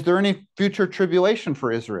 is there any future tribulation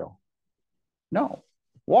for Israel? No.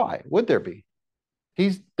 Why would there be?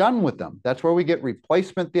 He's done with them. That's where we get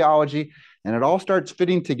replacement theology, and it all starts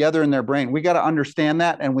fitting together in their brain. We got to understand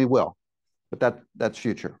that, and we will. But that's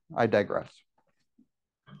future. I digress.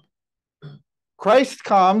 Christ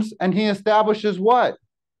comes and he establishes what?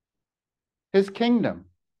 His kingdom.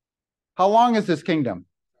 How long is his kingdom?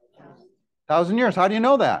 1,000 years. How do you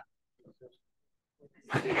know that?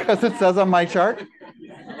 Because it says on my chart.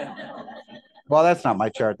 Well, that's not my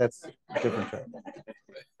chart. That's a different chart.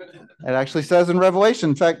 It actually says in Revelation.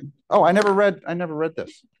 In fact, I never read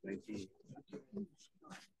this.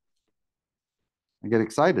 I get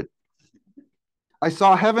excited. I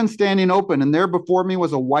saw heaven standing open, and there before me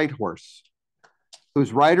was a white horse,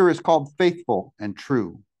 whose rider is called Faithful and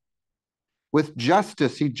True. With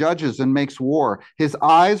justice he judges and makes war. His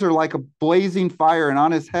eyes are like a blazing fire, and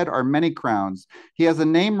on his head are many crowns. He has a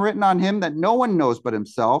name written on him that no one knows but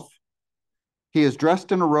himself. He is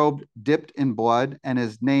dressed in a robe dipped in blood, and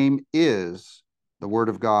his name is the Word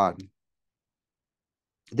of God.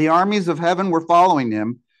 The armies of heaven were following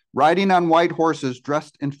him, riding on white horses,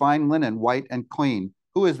 dressed in fine linen, white and clean.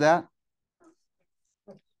 Who is that?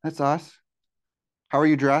 That's us. How are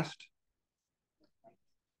you dressed?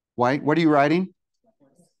 White. What are you riding?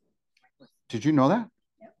 Did you know that?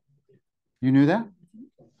 You knew that?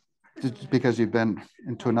 Because you've been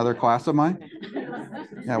into another class of mine?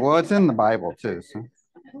 Yeah, well, it's in the Bible too.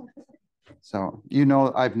 So you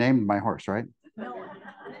know I've named my horse, right?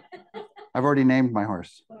 I've already named my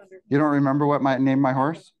horse. You don't remember what I named my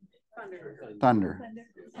horse? Thunder.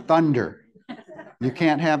 Thunder. You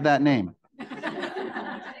can't have that name.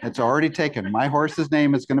 It's already taken. My horse's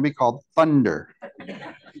name is going to be called Thunder.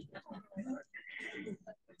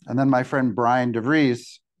 And then my friend Brian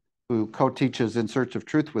DeVries, who co-teaches In Search of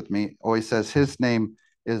Truth with me, always says his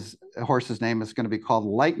horse's name is going to be called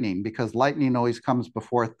Lightning, because lightning always comes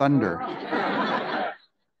before thunder.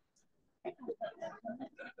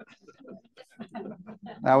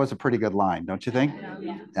 That was a pretty good line, don't you think?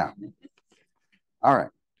 Yeah. All right.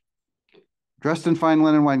 Dressed in fine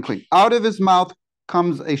linen, white and clean. Out of his mouth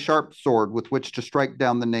comes a sharp sword with which to strike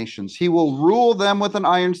down the nations. He will rule them with an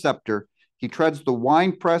iron scepter. He treads the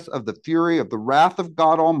winepress of the fury of the wrath of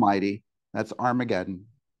God Almighty. That's Armageddon.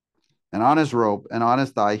 And on his robe and on his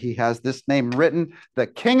thigh, he has this name written, the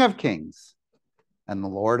King of Kings and the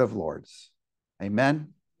Lord of Lords.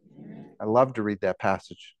 Amen. I love to read that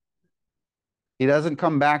passage. He doesn't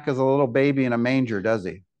come back as a little baby in a manger, does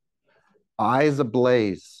he? Eyes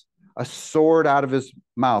ablaze, a sword out of his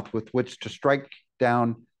mouth with which to strike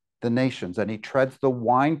down the nations. And he treads the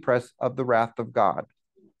winepress of the wrath of God.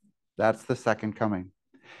 That's the second coming.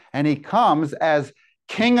 And he comes as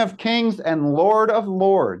King of Kings and Lord of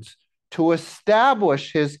Lords to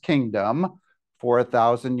establish his kingdom for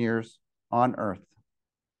 1,000 years on earth.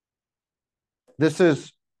 This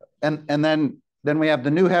is, and then we have the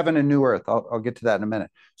new heaven and new earth. I'll get to that in a minute.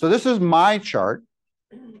 So this is my chart.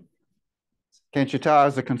 Can't you tell I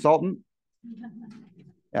was a consultant?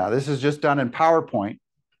 Yeah, this is just done in PowerPoint.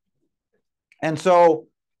 And so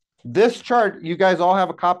this chart, you guys all have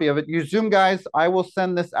a copy of it. You Zoom guys, I will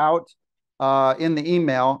send this out in the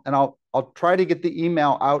email, and I'll try to get the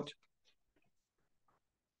email out.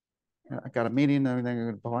 I got a meeting and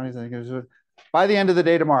everything by the end of the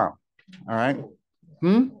day tomorrow. All right.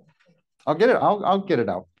 I'll get it. I'll get it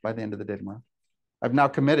out by the end of the day tomorrow. I've now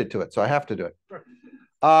committed to it, so I have to do it.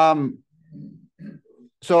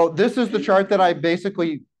 So this is the chart that I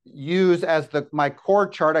basically use as my core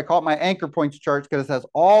chart. I call it my anchor points chart because it has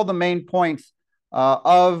all the main points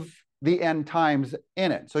of the end times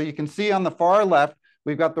in it. So you can see on the far left,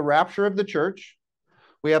 we've got the rapture of the church.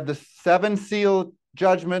 We have the 7 seal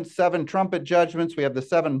judgments, 7 trumpet judgments. We have the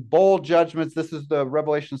 7 bowl judgments. This is the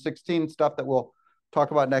Revelation 16 stuff that we'll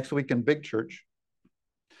talk about next week in Big Church.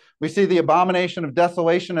 We see the abomination of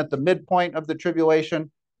desolation at the midpoint of the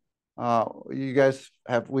tribulation.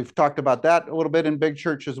 We've talked about that a little bit in Big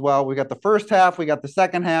Church as well. We got the first half, we got the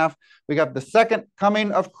second half, we got the second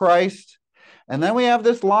coming of Christ. And then we have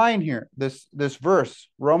this line here, this verse,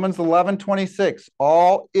 Romans 11:26,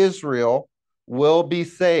 all Israel will be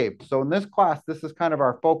saved. So in this class, this is kind of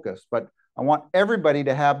our focus, but I want everybody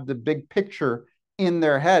to have the big picture in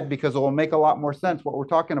their head because it will make a lot more sense what we're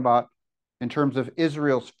talking about in terms of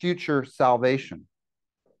Israel's future salvation.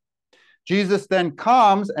 Jesus then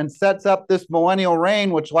comes and sets up this millennial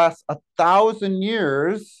reign, which lasts 1,000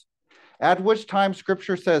 years, at which time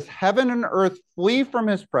Scripture says heaven and earth flee from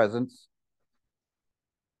his presence.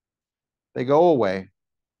 They go away,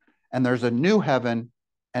 and there's a new heaven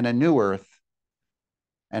and a new earth,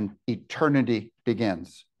 and eternity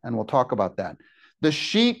begins. And we'll talk about that. The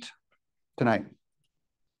sheet tonight,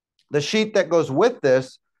 the sheet that goes with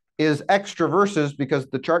this is extra verses because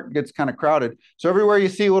the chart gets kind of crowded. So everywhere you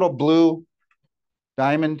see a little blue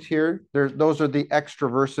diamond here, those are the extra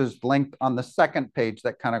verses linked on the second page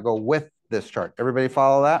that kind of go with this chart. Everybody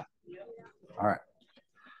follow that? All right.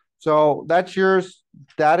 So that's yours.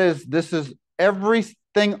 This is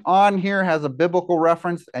everything on here has a biblical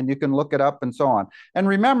reference, and you can look it up and so on. And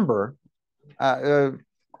remember,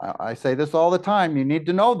 I say this all the time, you need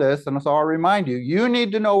to know this, and so I'll remind you, you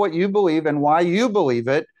need to know what you believe and why you believe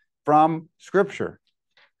it from Scripture,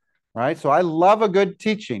 right? So I love a good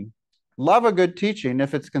teaching. Love a good teaching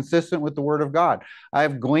if it's consistent with the Word of God. I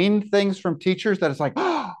have gleaned things from teachers that it's like,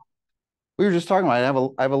 oh, we were just talking about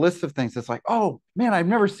it. I have a list of things that's like, oh, man, I've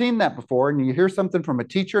never seen that before. And you hear something from a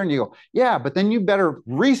teacher and you go, yeah, but then you better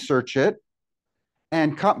research it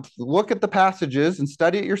and look at the passages and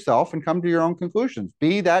study it yourself and come to your own conclusions.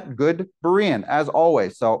 Be that good Berean, as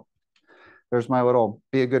always. So there's my little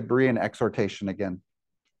be a good Berean exhortation again.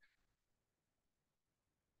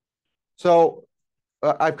 So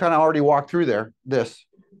I've kind of already walked through this.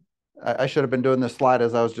 I should have been doing this slide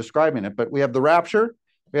as I was describing it, but we have the rapture.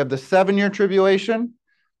 We have the 7-year tribulation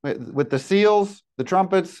with the seals, the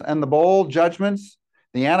trumpets, and the bowl judgments,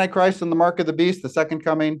 the Antichrist and the mark of the beast, the second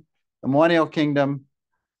coming, the millennial kingdom,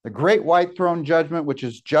 the great white throne judgment, which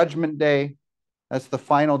is judgment day. That's the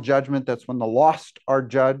final judgment. That's when the lost are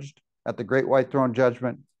judged at the great white throne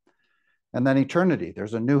judgment. And then eternity.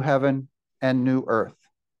 There's a new heaven and new earth.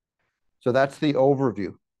 So that's the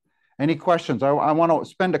overview. Any questions? I want to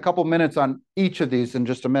spend a couple minutes on each of these in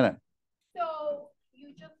just a minute. So you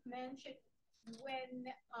just mentioned when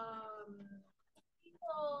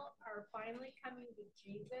people are finally coming to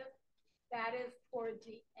Jesus, that is toward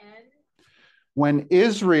the end. When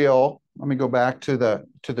Israel, let me go back to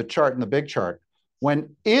the chart in the big chart.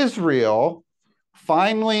 When Israel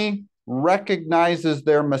finally recognizes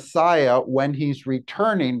their Messiah when he's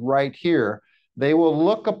returning right here, they will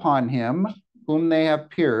look upon him whom they have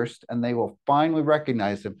pierced, and they will finally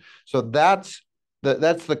recognize him. So that's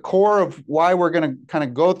the core of why we're going to kind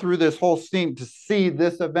of go through this whole scene to see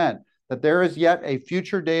this event, that there is yet a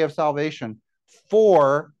future day of salvation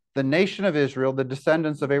for the nation of Israel, the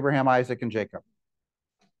descendants of Abraham, Isaac, and Jacob.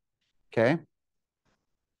 Okay?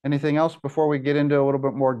 Anything else before we get into a little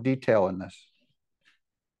bit more detail in this?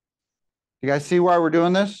 You guys see why we're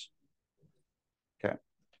doing this? Okay.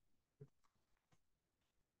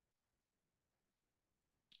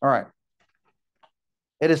 All right.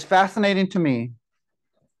 It is fascinating to me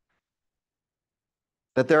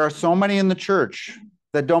that there are so many in the church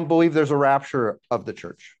that don't believe there's a rapture of the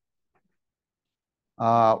church.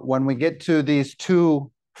 When we get to these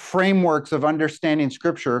two frameworks of understanding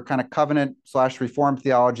Scripture, kind of covenant/reformed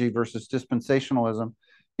theology versus dispensationalism,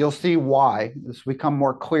 you'll see why this will become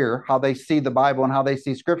more clear how they see the Bible and how they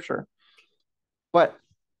see Scripture. But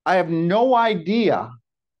I have no idea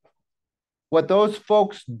what those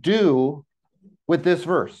folks do with this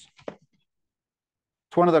verse.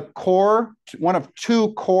 It's one of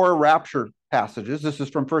two core rapture passages. This is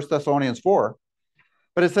from 1 Thessalonians 4.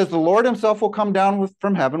 But it says, the Lord himself will come down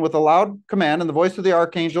from heaven with a loud command and the voice of the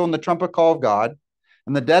archangel and the trumpet call of God.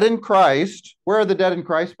 And the dead in Christ, where are the dead in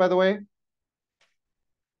Christ, by the way?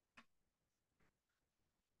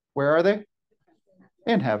 Where are they?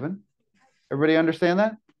 In heaven. Everybody understand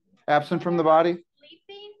that? Absent from the body?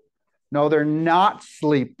 Sleeping? No, they're not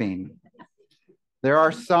sleeping. There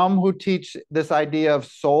are some who teach this idea of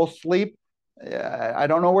soul sleep. I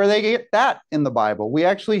don't know where they get that in the Bible. We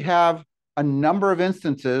actually have a number of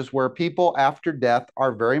instances where people after death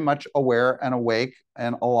are very much aware and awake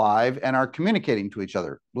and alive and are communicating to each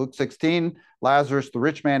other. Luke 16, Lazarus, the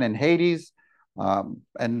rich man in Hades,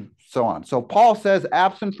 and so on. So Paul says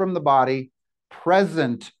absent from the body,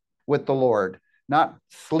 present with the Lord, not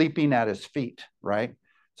sleeping at his feet, right?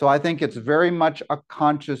 So I think it's very much a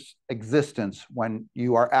conscious existence when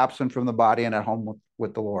you are absent from the body and at home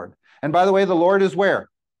with the Lord. And by the way, the Lord is where?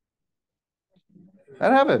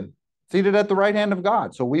 At heaven, seated at the right hand of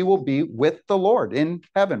God. So we will be with the Lord in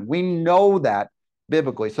heaven. We know that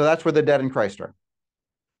biblically. So that's where the dead in Christ are.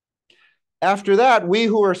 After that, we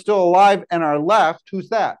who are still alive and are left, who's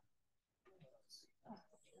that?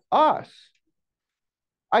 Us.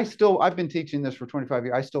 I've been teaching this for 25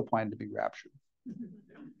 years. I still plan to be raptured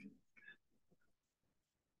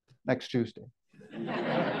next Tuesday.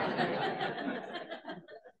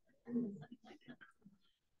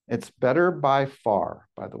 It's better by far,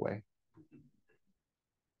 by the way.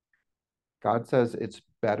 God says it's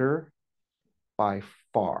better by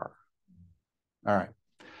far. All right.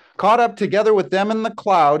 Caught up together with them in the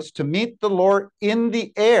clouds to meet the Lord in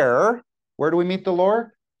the air. Where do we meet the Lord?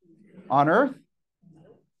 On earth?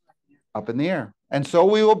 Up in the air. And so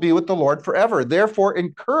we will be with the Lord forever. Therefore,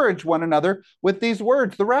 encourage one another with these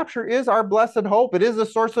words. The rapture is our blessed hope. It is a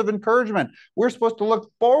source of encouragement. We're supposed to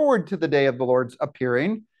look forward to the day of the Lord's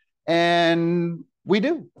appearing, and we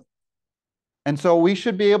do. And so we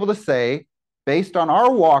should be able to say, based on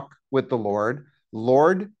our walk with the Lord,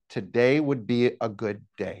 Lord, today would be a good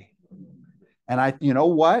day. And you know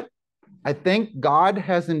what? I think God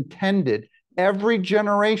has intended every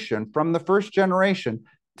generation from the first generation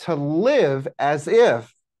to live as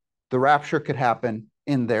if the rapture could happen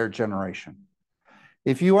in their generation.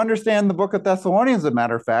 If you understand the book of Thessalonians, as a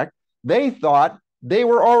matter of fact, they thought they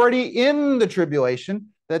were already in the tribulation,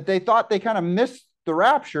 that they thought they kind of missed the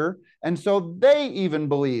rapture, and so they even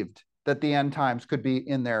believed that the end times could be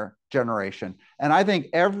in their generation. And I think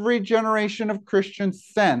every generation of Christians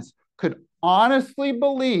since could honestly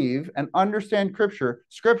believe and understand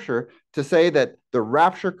scripture to say that the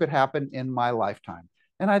rapture could happen in my lifetime.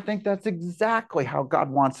 And I think that's exactly how God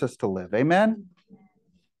wants us to live. Amen?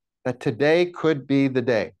 That today could be the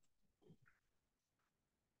day.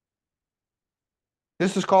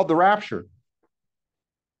 This is called the rapture.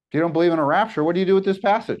 If you don't believe in a rapture, what do you do with this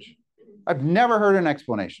passage? I've never heard an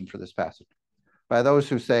explanation for this passage by those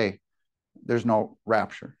who say there's no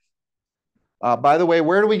rapture. By the way,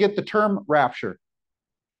 where do we get the term rapture?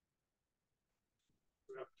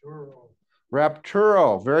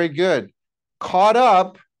 Rapturo. Very good. Caught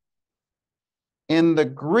up in the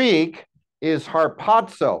Greek is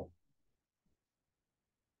harpazo.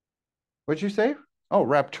 What'd you say? Oh,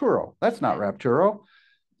 rapturo. That's not rapturo.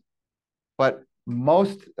 But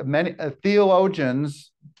many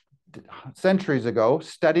theologians centuries ago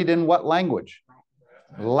studied in what language?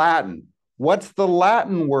 Latin. What's the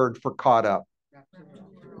Latin word for caught up?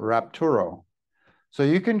 Rapturo. So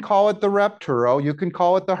you can call it the rapturo, you can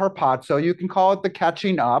call it the harpazo, you can call it the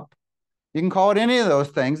catching up, you can call it any of those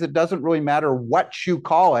things. It doesn't really matter what you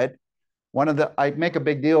call it. I make a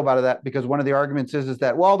big deal about that because one of the arguments is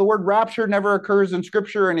that, well, the word rapture never occurs in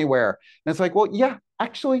scripture anywhere. And it's like, well, yeah,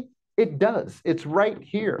 actually it does. It's right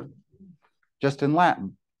here, just in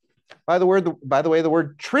Latin. By the way, the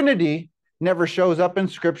word Trinity never shows up in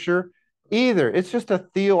scripture either. It's just a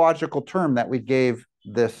theological term that we gave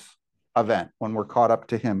this event when we're caught up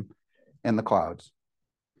to him in the clouds.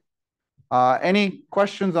 Any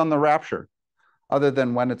questions on the rapture other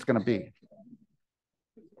than when it's going to be?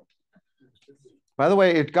 By the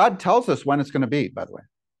way, God tells us when it's going to be, by the way.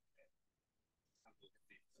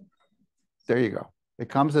 There you go. It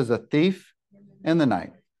comes as a thief in the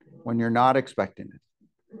night when you're not expecting it.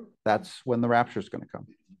 That's when the rapture is going to come.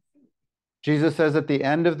 Jesus says at the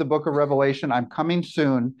end of the book of Revelation, I'm coming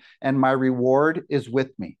soon and my reward is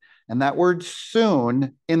with me. And that word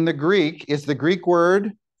soon in the Greek is the Greek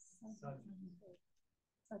word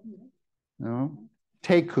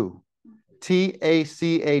teku,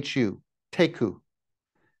 T-A-C-H-U, teku.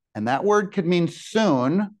 And that word could mean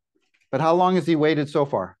soon, but how long has he waited so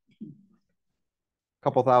far? A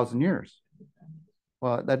couple thousand years.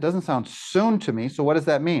 Well, that doesn't sound soon to me. So what does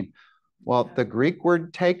that mean? Well, the Greek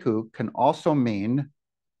word teku can also mean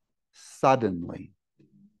suddenly,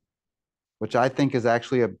 which I think is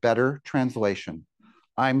actually a better translation.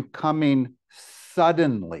 I'm coming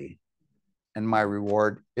suddenly, and my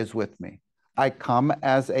reward is with me. I come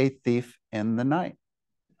as a thief in the night.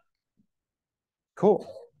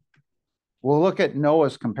 Cool. We'll look at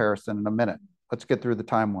Noah's comparison in a minute. Let's get through the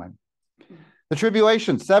timeline. The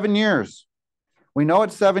tribulation, 7 years. We know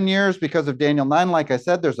it's 7 years because of Daniel 9. Like I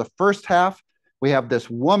said, there's a first half. We have this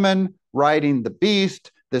woman riding the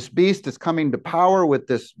beast. This beast is coming to power with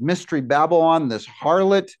this mystery Babylon, this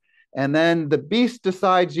harlot. And then the beast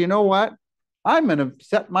decides, you know what? I'm going to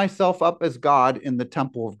set myself up as God in the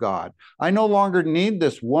temple of God. I no longer need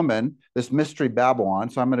this woman, this mystery Babylon,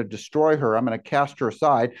 so I'm going to destroy her. I'm going to cast her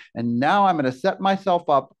aside. And now I'm going to set myself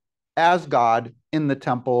up as God in the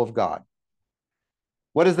temple of God.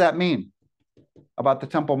 What does that mean about the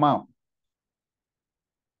Temple Mount?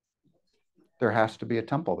 There has to be a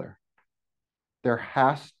temple there. There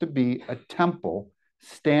has to be a temple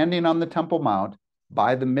standing on the Temple Mount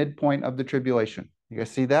by the midpoint of the tribulation. You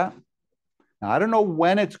guys see that? Now, I don't know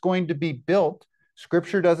when it's going to be built.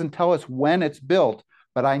 Scripture doesn't tell us when it's built,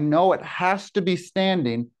 but I know it has to be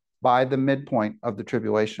standing by the midpoint of the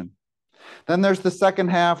tribulation. Then there's the second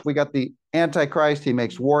half. We got the Antichrist. He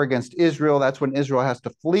makes war against Israel. That's when Israel has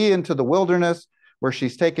to flee into the wilderness where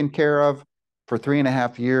she's taken care of for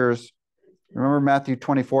 3.5 years. Remember Matthew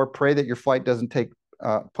 24, pray that your flight doesn't take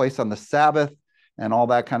place on the Sabbath and all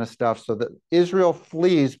that kind of stuff. So that Israel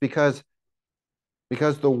flees because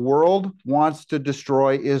the world wants to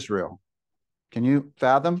destroy Israel. Can you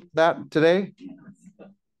fathom that today?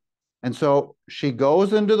 And so she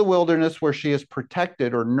goes into the wilderness where she is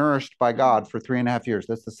protected or nourished by God for 3.5 years.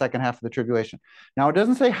 That's the second half of the tribulation. Now, it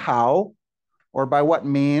doesn't say how or by what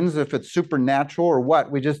means, if it's supernatural or what.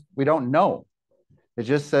 We don't know. It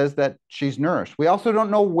just says that she's nourished. We also don't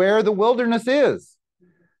know where the wilderness is.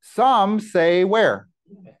 Some say where?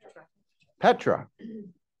 Petra.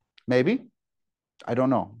 Maybe. I don't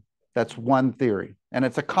know. That's one theory. And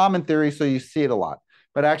it's a common theory, so you see it a lot.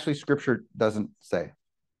 But actually, Scripture doesn't say.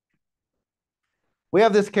 We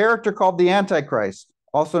have this character called the Antichrist,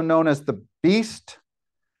 also known as the beast.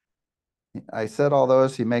 I said all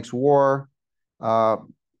those. He makes war.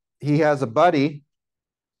 He has a buddy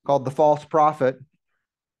called the false prophet.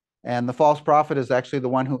 And the false prophet is actually the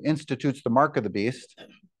one who institutes the mark of the beast,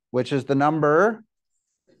 which is the number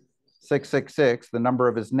 666, the number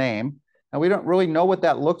of his name. And we don't really know what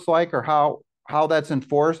that looks like or how that's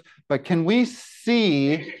enforced. But can we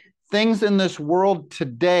see things in this world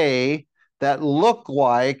today that look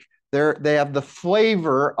like they have the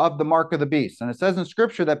flavor of the mark of the beast? And it says in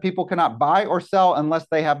Scripture that people cannot buy or sell unless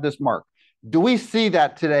they have this mark. Do we see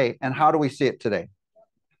that today? And how do we see it today?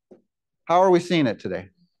 How are we seeing it today?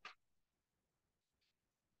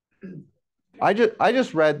 I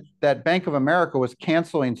just read that Bank of America was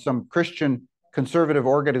canceling some Christian conservative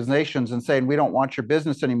organizations and saying, we don't want your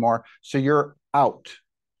business anymore, so you're out.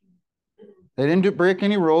 They didn't break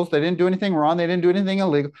any rules. They didn't do anything wrong. They didn't do anything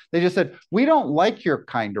illegal. They just said, we don't like your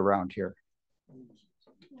kind around here.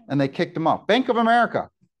 And they kicked them off. Bank of America.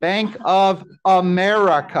 Bank of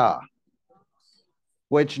America,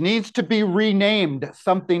 which needs to be renamed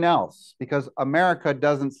something else because America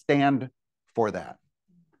doesn't stand for that.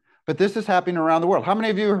 But this is happening around the world. How many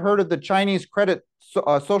of you have heard of the Chinese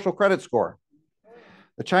social credit score?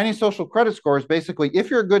 The Chinese social credit score is basically,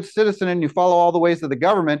 if you're a good citizen and you follow all the ways of the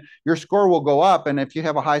government, your score will go up. And if you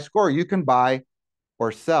have a high score, you can buy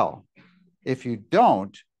or sell. If you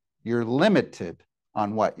don't, you're limited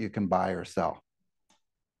on what you can buy or sell.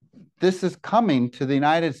 This is coming to the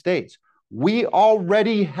United States. We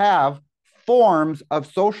already have forms of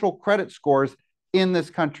social credit scores in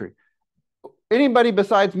this country. Anybody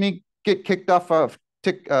besides me get kicked off of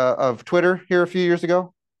Twitter here a few years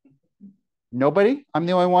ago? Nobody? I'm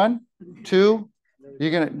the only one? 2?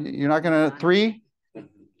 You're not gonna 3?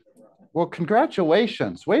 Well,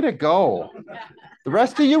 congratulations. Way to go. The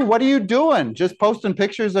rest of you, what are you doing? Just posting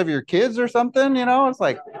pictures of your kids or something? You know, it's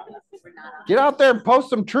like, get out there and post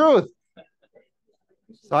some truth.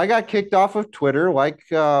 So I got kicked off of Twitter like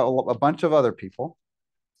a bunch of other people.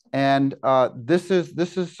 And this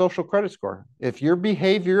is social credit score. If your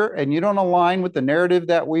behavior and you don't align with the narrative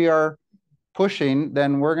that we are pushing,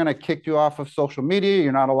 then we're going to kick you off of social media.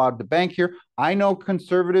 You're not allowed to bank here. I know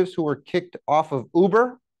conservatives who were kicked off of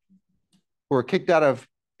Uber, who were kicked out of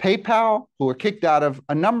PayPal, who were kicked out of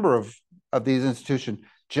a number of these institutions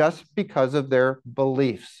just because of their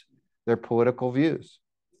beliefs, their political views.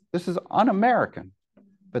 This is un-American.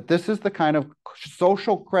 But this is the kind of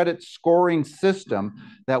social credit scoring system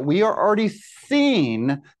that we are already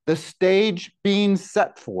seeing the stage being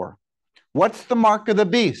set for. What's the mark of the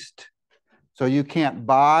beast? So you can't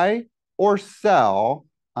buy or sell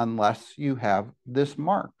unless you have this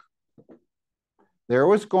mark. There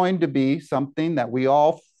was going to be something that we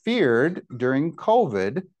all feared during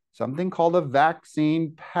COVID, something called a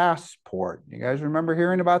vaccine passport. You guys remember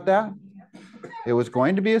hearing about that? It was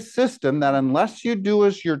going to be a system that unless you do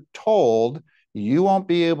as you're told, you won't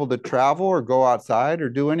be able to travel or go outside or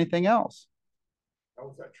do anything else. That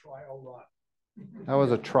was a trial run. That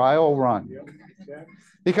was a trial run.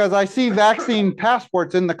 Because I see vaccine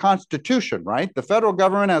passports in the Constitution, right? The federal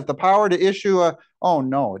government has the power to issue oh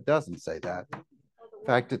no, it doesn't say that. In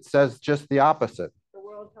fact, it says just the opposite. The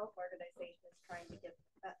World Health Organization is trying to get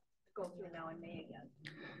that to go through now in May again.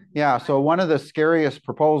 Yeah, so one of the scariest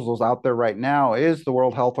proposals out there right now is the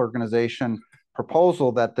World Health Organization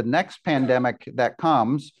proposal that the next pandemic that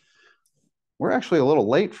comes, we're actually a little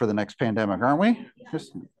late for the next pandemic, aren't we?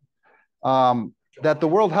 That the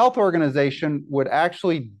World Health Organization would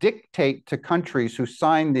actually dictate to countries who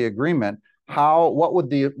signed the agreement what would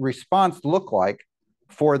the response look like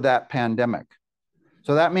for that pandemic.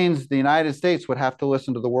 So that means the United States would have to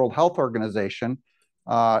listen to the World Health Organization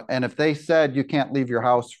And if they said you can't leave your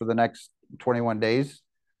house for the next 21 days,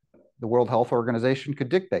 the World Health Organization could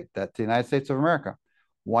dictate that to the United States of America.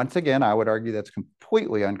 Once again, I would argue that's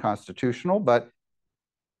completely unconstitutional, but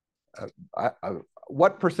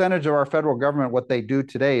what percentage of our federal government, what they do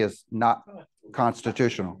today is not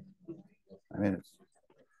constitutional? I mean, it's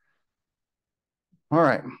all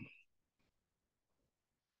right.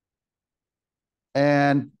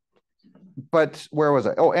 But where was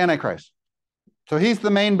I? Oh, Antichrist. So he's the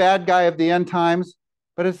main bad guy of the end times,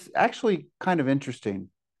 but it's actually kind of interesting.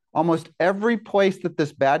 Almost every place that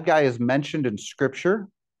this bad guy is mentioned in Scripture,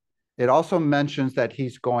 it also mentions that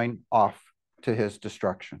he's going off to his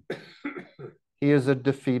destruction. He is a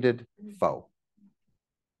defeated foe.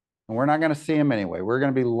 And we're not going to see him anyway. We're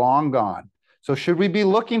going to be long gone. So should we be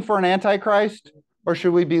looking for an Antichrist, or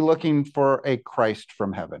should we be looking for a Christ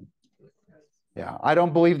from heaven? Yeah, I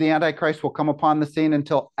don't believe the Antichrist will come upon the scene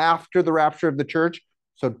until after the rapture of the church.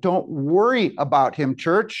 So don't worry about him,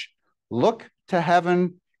 church. Look to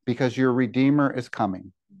heaven because your Redeemer is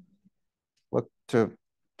coming. Look to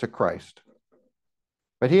Christ.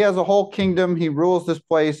 But he has a whole kingdom. He rules this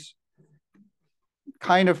place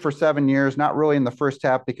kind of for 7 years, not really in the first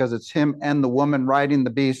half because it's him and the woman riding the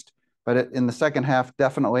beast, but in the second half,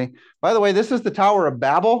 definitely. By the way, this is the Tower of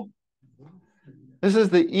Babel. This is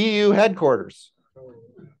the EU headquarters.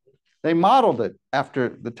 They modeled it after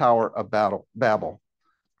the Tower of Babel.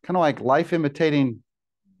 Kind of like life imitating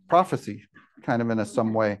prophecy, kind of in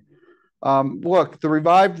some way. Look, the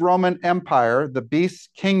revived Roman Empire, the beast's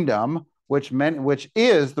kingdom, which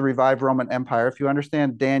is the revived Roman Empire. If you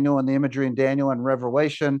understand Daniel and the imagery in Daniel and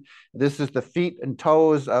Revelation, this is the feet and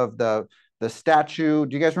toes of the statue.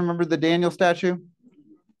 Do you guys remember the Daniel statue?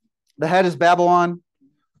 The head is Babylon,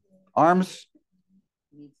 arms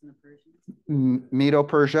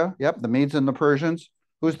Medo-Persia. Yep, the Medes and the Persians.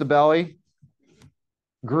 Who's the belly?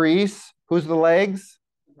 Greece. Who's the legs?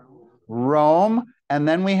 Rome. And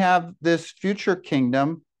then we have this future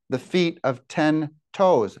kingdom, the feet of 10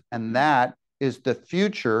 toes. And that is the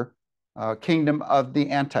future kingdom of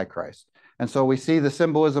the Antichrist. And so we see the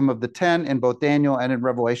symbolism of the 10 in both Daniel and in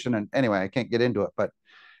Revelation. And anyway, I can't get into it. But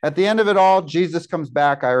at the end of it all, Jesus comes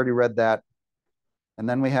back. I already read that. And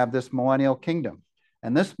then we have this millennial kingdom.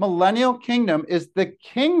 And this millennial kingdom is the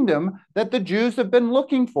kingdom that the Jews have been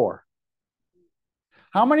looking for.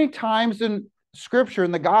 How many times in Scripture,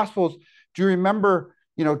 in the Gospels, do you remember,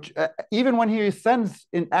 even when he ascends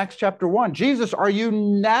in Acts chapter 1, Jesus, are you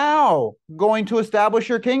now going to establish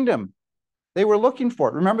your kingdom? They were looking for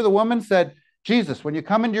it. Remember the woman said, Jesus, when you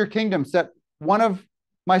come into your kingdom, set one of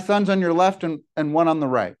my sons on your left and one on the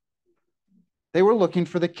right. They were looking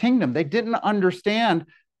for the kingdom. They didn't understand.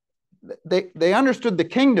 They understood the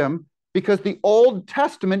kingdom because the Old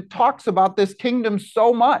Testament talks about this kingdom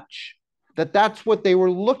so much that that's what they were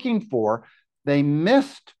looking for. They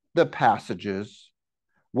missed the passages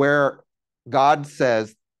where God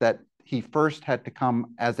says that he first had to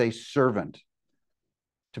come as a servant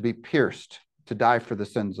to be pierced, to die for the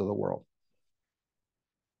sins of the world.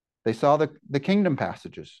 They saw the kingdom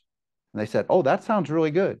passages and they said, oh, that sounds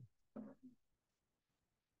really good.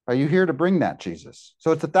 Are you here to bring that, Jesus?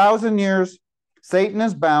 So it's 1,000 years. Satan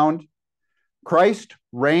is bound. Christ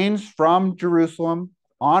reigns from Jerusalem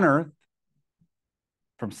on earth,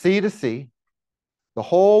 from sea to sea. The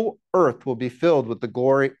whole earth will be filled with the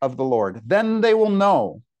glory of the Lord. Then they will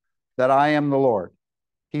know that I am the Lord.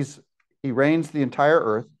 He reigns the entire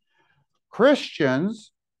earth.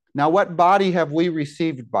 Christians, now what body have we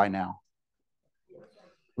received by now?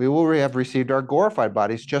 We will have received our glorified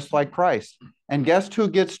bodies just like Christ. And guess who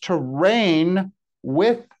gets to reign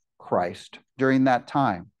with Christ during that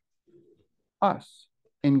time? Us,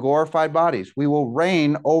 in glorified bodies. We will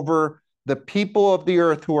reign over the people of the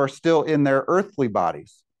earth who are still in their earthly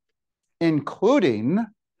bodies, including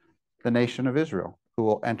the nation of Israel, who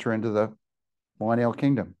will enter into the millennial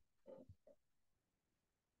kingdom.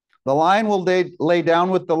 The lion will lay down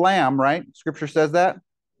with the lamb, right? Scripture says that.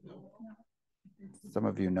 Some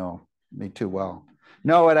of you know me too well.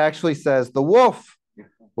 No, it actually says the wolf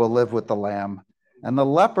will live with the lamb, and the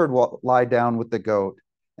leopard will lie down with the goat,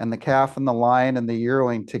 and the calf and the lion and the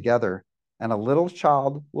yearling together, and a little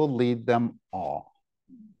child will lead them all.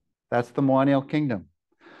 That's the millennial kingdom.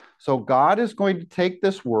 So God is going to take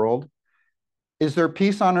this world. Is there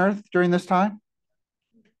peace on earth during this time?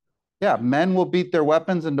 Yeah, men will beat their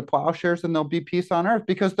weapons into plowshares and there'll be peace on earth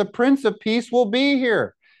because the Prince of Peace will be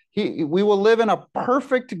here. We will live in a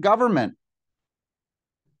perfect government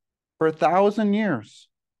for 1,000 years.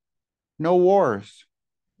 No wars.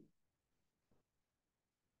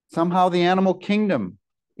 Somehow the animal kingdom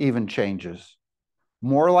even changes.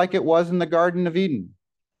 more like it was in the Garden of Eden,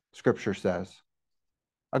 Scripture says.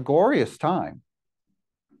 A glorious time.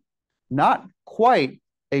 Not quite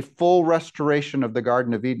a full restoration of the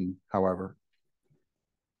Garden of Eden, however.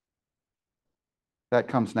 That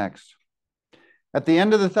comes next. At the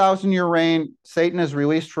end of the 1,000-year reign, Satan is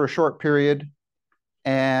released for a short period,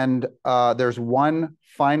 and there's one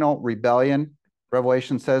final rebellion.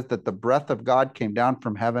 Revelation says that the breath of God came down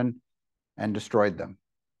from heaven and destroyed them.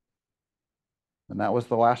 And that was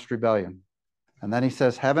the last rebellion. And then he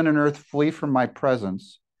says, heaven and earth flee from my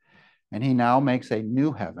presence, and he now makes a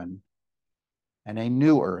new heaven and a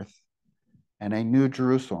new earth and a new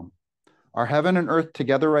Jerusalem. Are heaven and earth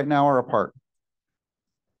together right now or apart?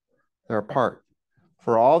 They're apart.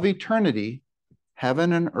 For all of eternity,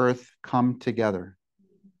 heaven and earth come together.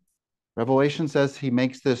 Revelation says he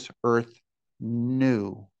makes this earth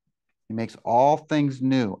new. He makes all things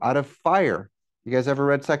new out of fire. You guys ever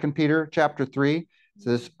read 2 Peter chapter 3? So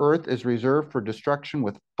this earth is reserved for destruction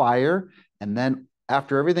with fire. And then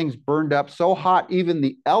after everything's burned up so hot, even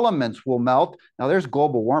the elements will melt. Now there's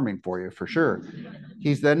global warming for you for sure.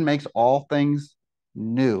 He then makes all things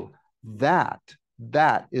new. That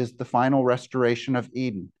is the final restoration of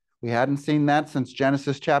Eden. We hadn't seen that since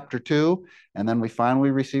Genesis chapter 2, and then we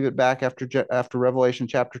finally receive it back after Revelation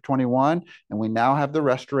chapter 21, and we now have the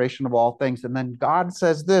restoration of all things. And then God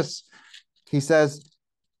says this, he says,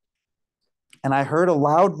 and I heard a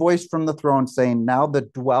loud voice from the throne saying, now the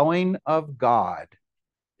dwelling of God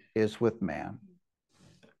is with man.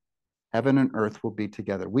 Heaven and earth will be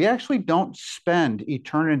together. We actually don't spend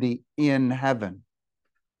eternity in heaven.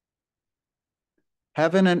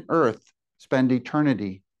 Heaven and earth spend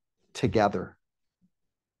eternity together.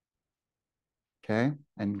 Okay?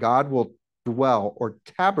 And God will dwell or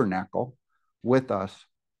tabernacle with us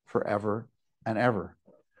forever and ever.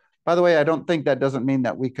 By the way, I don't think that doesn't mean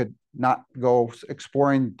that we could not go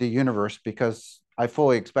exploring the universe, because I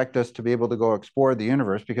fully expect us to be able to go explore the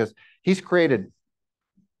universe, because he's created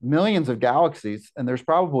millions of galaxies, and there's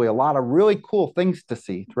probably a lot of really cool things to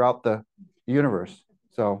see throughout the universe.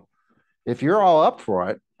 So if you're all up for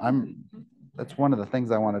it, that's one of the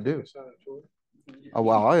things I want to do. Oh,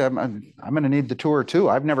 well, I'm going to need the tour too.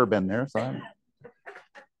 I've never been there. So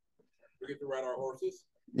we get to ride our horses?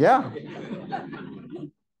 Yeah.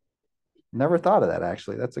 Never thought of that,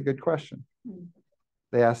 actually. That's a good question.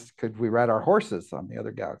 They asked, could we ride our horses on the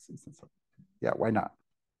other galaxies? And so, yeah, why not?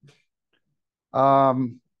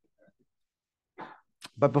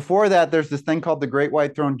 But before that, there's this thing called the Great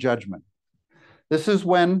White Throne Judgment. This is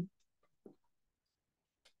when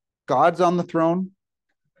God's on the throne.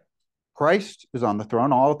 Christ is on the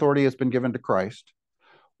throne. All authority has been given to Christ.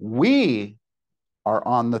 We are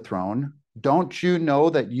on the throne. Don't you know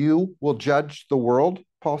that you will judge the world,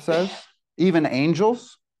 Paul says? Even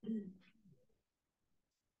angels.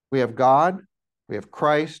 We have God, we have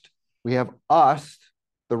Christ, we have us,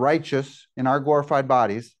 the righteous, in our glorified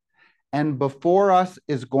bodies. And before us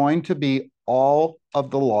is going to be all of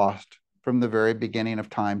the lost from the very beginning of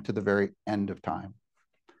time to the very end of time.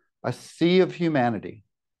 A sea of humanity.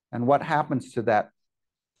 And what happens to that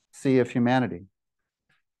sea of humanity?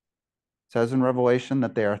 It says in Revelation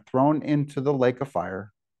that they are thrown into the lake of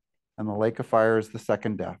fire, and the lake of fire is the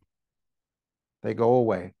second death. They go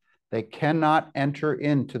away. They cannot enter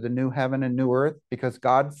into the new heaven and new earth, because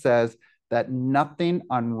God says that nothing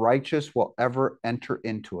unrighteous will ever enter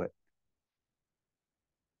into it.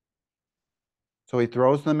 So he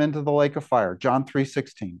throws them into the lake of fire. John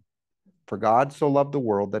 3:16. For God so loved the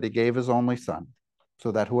world that he gave his only son,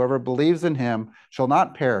 so that whoever believes in him shall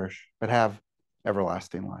not perish, but have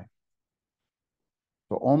everlasting life.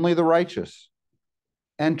 So only the righteous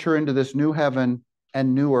enter into this new heaven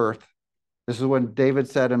and new earth. This is when David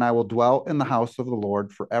said, and I will dwell in the house of the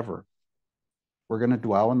Lord forever. We're going to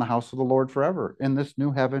dwell in the house of the Lord forever, in this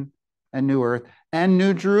new heaven and new earth and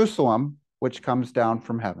new Jerusalem, which comes down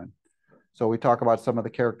from heaven. So we talk about some of the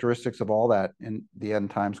characteristics of all that in the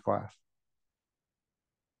end times class.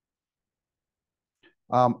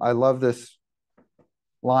 I love this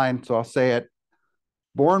line, so I'll say it.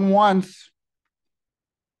 Born once,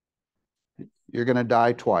 you're going to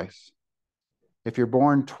die twice. If you're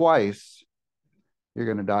born twice, you're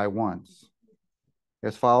going to die once. You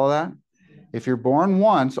guys follow that? If you're born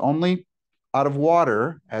once, only out of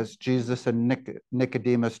water, as Jesus and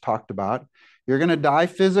Nicodemus talked about, you're going to die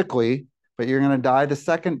physically, but you're going to die the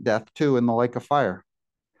second death too in the lake of fire.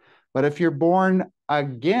 But if you're born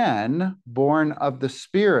again, born of the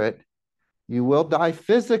Spirit, you will die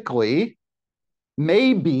physically.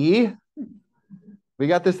 Maybe. We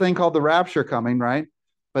got this thing called the rapture coming, right?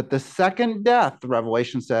 But the second death, the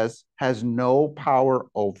Revelation says, has no power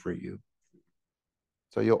over you.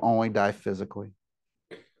 So you'll only die physically.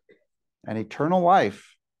 And eternal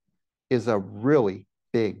life is a really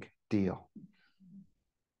big deal.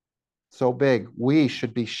 So big, we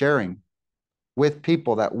should be sharing with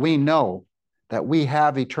people that we know that we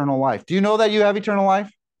have eternal life. Do you know that you have eternal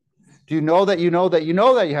life? Do you know that you know that you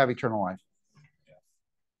know that you have eternal life?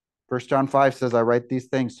 1 John 5 says, I write these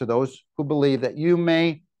things to those who believe that you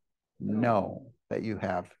may know that you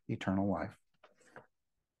have eternal life.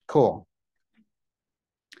 Cool.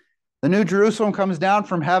 The New Jerusalem comes down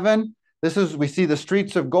from heaven. We see the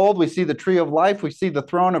streets of gold. We see the tree of life. We see the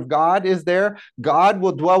throne of God is there. God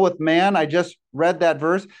will dwell with man. I just read that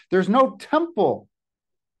verse. There's no temple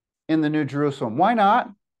in the New Jerusalem. Why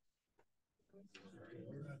not?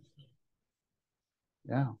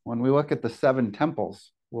 Yeah, when we look at the 7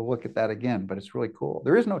 temples, we'll look at that again, but it's really cool.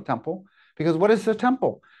 There is no temple because what is the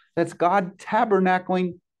temple? That's God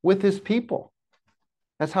tabernacling with his people.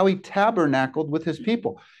 That's how he tabernacled with his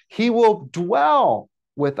people. He will dwell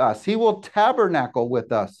with us. He will tabernacle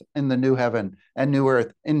with us in the new heaven and new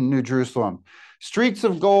earth in New Jerusalem. Streets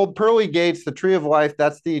of gold, pearly gates, the tree of life,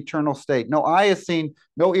 that's the eternal state. No eye has seen,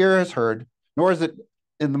 no ear has heard, nor is it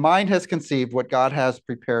in the mind has conceived what God has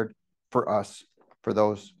prepared for us, for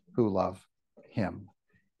those who love him.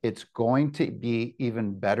 It's going to be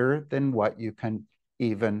even better than what you can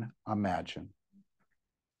even imagine.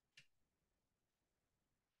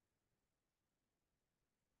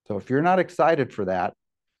 So if you're not excited for that,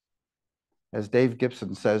 as Dave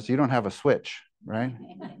Gibson says, you don't have a switch, right?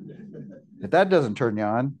 If that doesn't turn you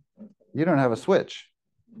on, you don't have a switch.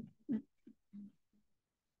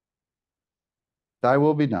 Thy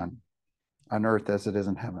will be done on earth as it is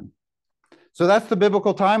in heaven. So that's the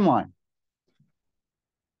biblical timeline.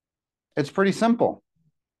 It's pretty simple.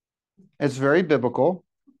 It's very biblical.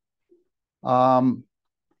 And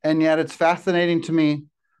yet it's fascinating to me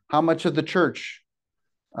how much of the church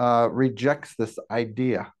rejects this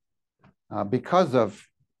idea because of,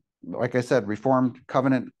 like I said, Reformed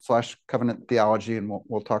covenant/covenant theology, and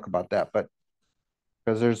we'll talk about that. But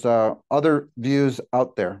because there's other views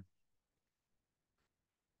out there.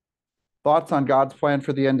 Thoughts on God's plan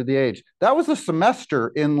for the end of the age. That was a semester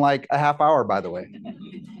in like a half hour, by the way.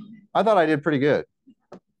 I thought I did pretty good.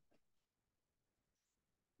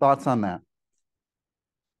 Thoughts on that?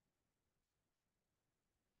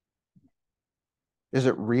 Is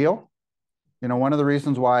it real? You know, one of the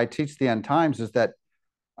reasons why I teach the end times is that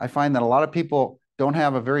I find that a lot of people don't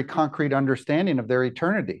have a very concrete understanding of their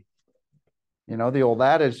eternity. You know, the old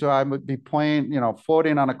adage, so I would be playing,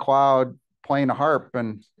 floating on a cloud, playing a harp.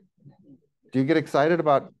 And do you get excited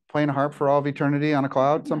about playing a harp for all of eternity on a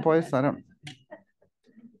cloud someplace? I don't.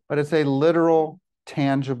 But it's a literal,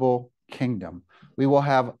 tangible kingdom. We will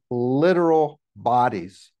have literal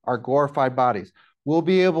bodies, our glorified bodies. We'll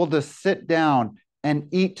be able to sit down and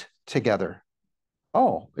eat together.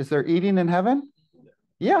 Oh, is there eating in heaven?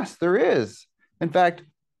 Yes, there is. In fact,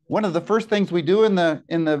 one of the first things we do in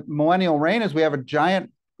the millennial reign is we have a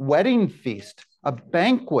giant wedding feast, a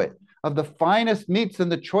banquet of the finest meats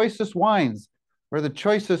and the choicest wines, or the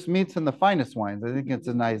choicest meats and the finest wines. I think it's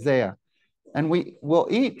in Isaiah. And we will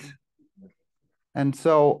eat. And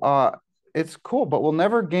so it's cool, but we'll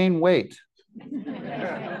never gain weight.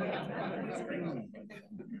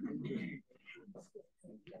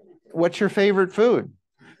 What's your favorite food?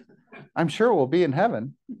 I'm sure it will be in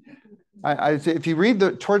heaven. If you read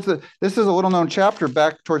this is a little known chapter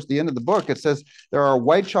back towards the end of the book. It says there are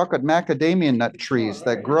white chocolate macadamia nut trees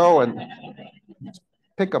that grow, and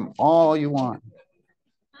pick them all you want.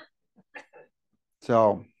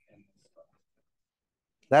 So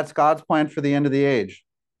that's God's plan for the end of the age.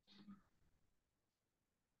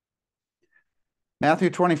 Matthew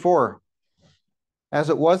 24. As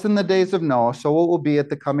it was in the days of Noah, so it will be at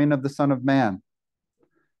the coming of the Son of Man.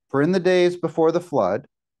 For in the days before the flood,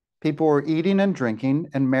 people were eating and drinking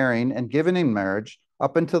and marrying and giving in marriage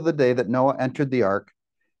up until the day that Noah entered the ark,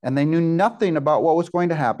 and they knew nothing about what was going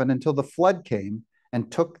to happen until the flood came and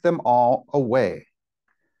took them all away.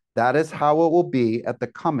 That is how it will be at the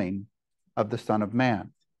coming of the Son of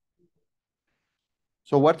Man.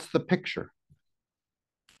 So what's the picture?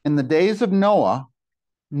 In the days of Noah,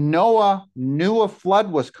 Noah knew a flood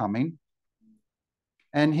was coming,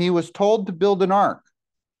 and he was told to build an ark.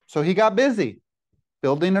 So he got busy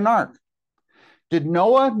building an ark. Did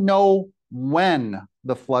Noah know when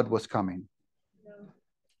the flood was coming? No.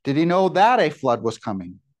 Did he know that a flood was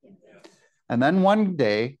coming? Yes. And then one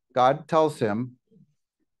day, God tells him,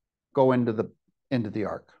 go into the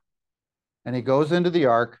ark. And he goes into the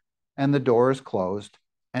ark, and the door is closed,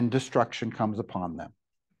 and destruction comes upon them.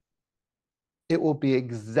 It will be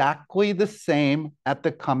exactly the same at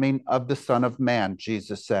the coming of the Son of Man,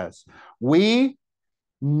 Jesus says. We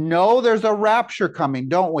know there's a rapture coming,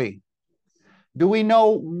 don't we? Do we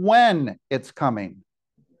know when it's coming?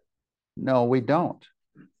 No, we don't.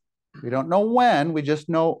 We don't know when, we just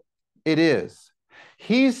know it is.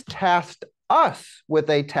 He's tasked us with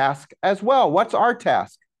a task as well. What's our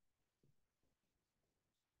task?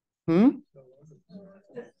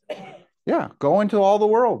 Yeah, go into all the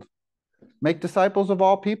world. Make disciples of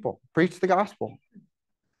all people. Preach the gospel.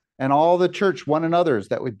 And all the church, one another's,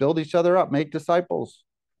 that we build each other up, make disciples.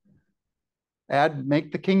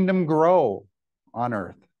 Make the kingdom grow on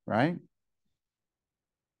earth, right?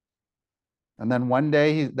 And then one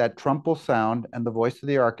day that trump will sound and the voice of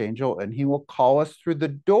the archangel, and he will call us through the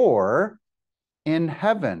door in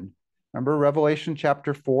heaven. Remember Revelation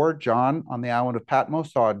chapter 4, John on the island of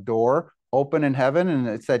Patmos saw a door open in heaven, and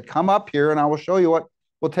it said, come up here and I will show you what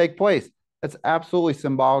will take place. That's absolutely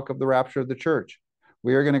symbolic of the rapture of the church.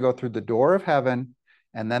 We are going to go through the door of heaven,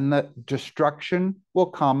 and then the destruction will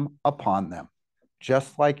come upon them,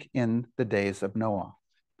 just like in the days of Noah.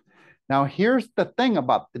 Now, here's the thing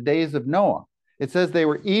about the days of Noah. It says they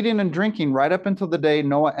were eating and drinking right up until the day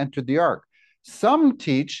Noah entered the ark. Some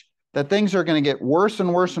teach that things are going to get worse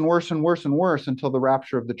and worse and worse and worse and worse until the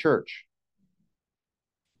rapture of the church.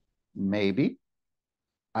 Maybe.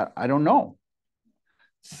 I don't know.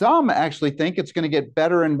 Some actually think it's going to get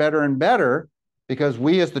better and better and better because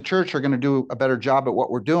we as the church are going to do a better job at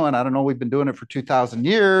what we're doing. I don't know. We've been doing it for 2,000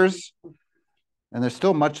 years, and there's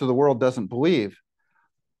still much of the world doesn't believe.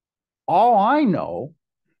 All I know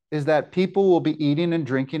is that people will be eating and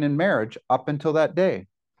drinking in marriage up until that day.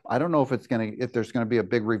 I don't know if there's going to be a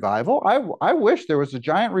big revival. I wish there was a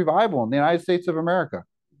giant revival in the United States of America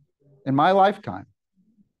in my lifetime,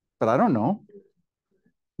 but I don't know.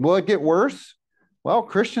 Will it get worse? Well,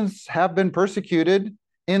 Christians have been persecuted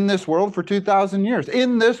in this world for 2,000 years.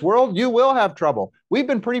 In this world, you will have trouble. We've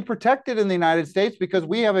been pretty protected in the United States because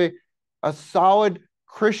we have a solid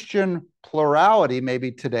Christian plurality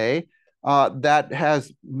maybe today that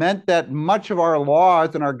has meant that much of our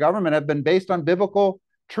laws and our government have been based on biblical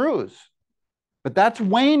truths. But that's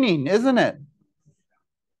waning, isn't it?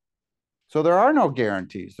 So there are no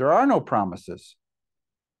guarantees. There are no promises.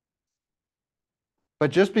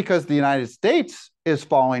 But just because the United States is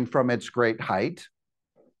falling from its great height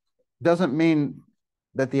doesn't mean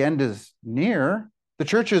that the end is near. The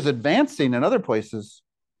church is advancing in other places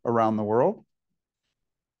around the world.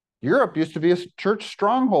 Europe used to be a church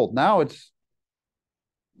stronghold. Now it's,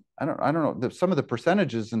 I don't know, some of the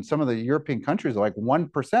percentages in some of the European countries are like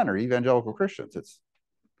 1% are evangelical Christians.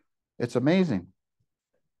 It's amazing.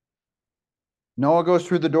 Noah goes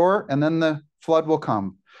through the door, and then the flood will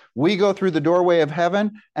come. We go through the doorway of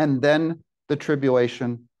heaven, and then the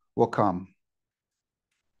tribulation will come.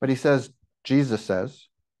 But he says, Jesus says,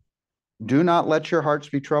 do not let your hearts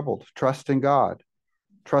be troubled. Trust in God.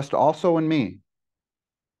 Trust also in me.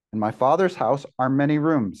 In my Father's house are many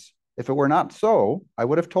rooms. If it were not so, I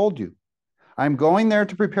would have told you. I'm going there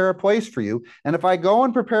to prepare a place for you. And if I go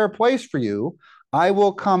and prepare a place for you, I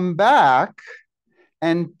will come back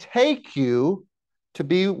and take you to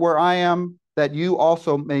be where I am, that you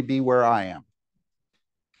also may be where I am.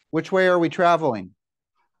 Which way are we traveling?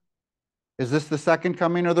 Is this the second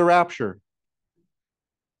coming or the rapture?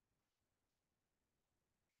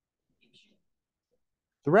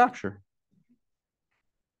 The rapture.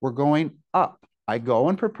 We're going up. I go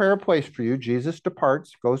and prepare a place for you. Jesus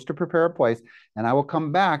departs, goes to prepare a place, and I will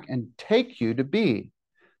come back and take you to be.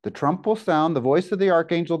 The trump will sound, the voice of the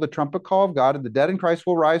archangel, the trumpet call of God, and the dead in Christ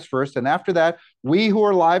will rise first. And after that, we who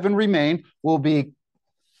are alive and remain will be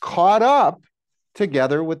caught up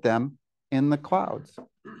together with them in the clouds.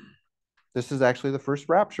 This is actually the first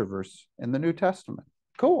rapture verse in the New Testament.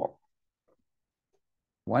 Cool.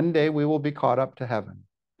 One day we will be caught up to heaven.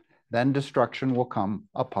 Then destruction will come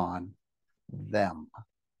upon them.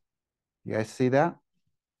 You guys see that?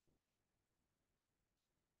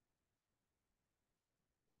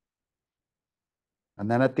 And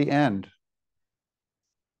then at the end,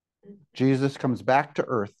 Jesus comes back to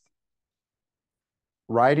earth,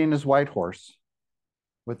 riding his white horse,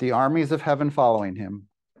 with the armies of heaven following him,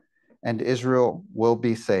 and Israel will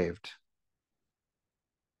be saved.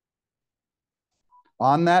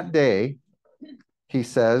 On that day, he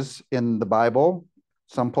says in the Bible,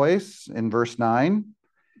 someplace in verse 9,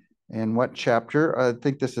 in what chapter? I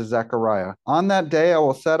think this is Zechariah. On that day, I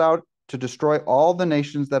will set out to destroy all the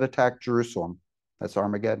nations that attack Jerusalem. That's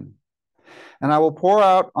Armageddon. And I will pour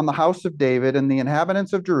out on the house of David and the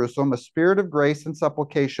inhabitants of Jerusalem a spirit of grace and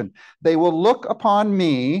supplication. They will look upon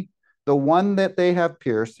me the one that they have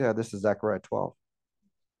pierced. Yeah, this is Zechariah 12.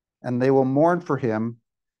 And they will mourn for him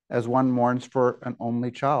as one mourns for an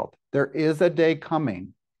only child. There is a day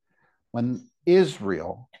coming when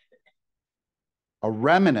Israel, a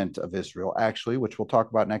remnant of Israel, actually, which we'll talk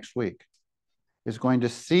about next week, is going to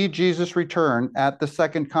see Jesus return at the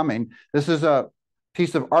second coming. This is a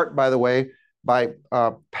piece of art, by the way, by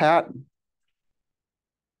Pat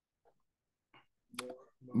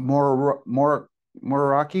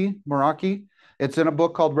Moraki. It's in a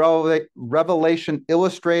book called Revelation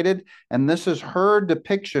Illustrated, and this is her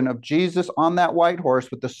depiction of Jesus on that white horse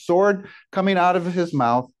with the sword coming out of his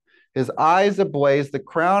mouth, his eyes ablaze, the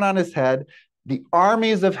crown on his head, the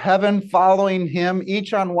armies of heaven following him,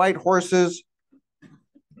 each on white horses,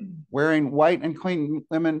 wearing white and clean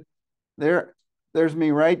linen. There's me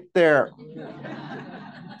right there.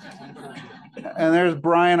 And there's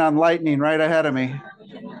Brian on lightning right ahead of me.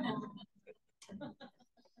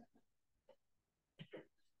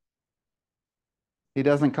 He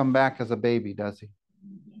doesn't come back as a baby, does he?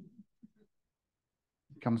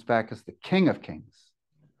 He comes back as the King of Kings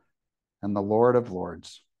and the Lord of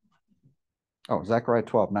Lords. Oh, Zechariah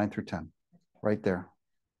 12, 9 through 10, right there.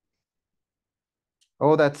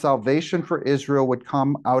 Oh, that salvation for Israel would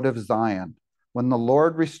come out of Zion when the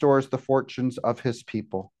Lord restores the fortunes of his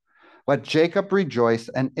people. Let Jacob rejoice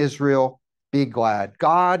and Israel be glad.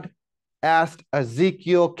 God asked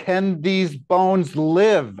Ezekiel, can these bones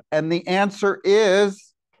live? And the answer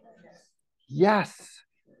is yes.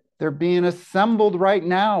 They're being assembled right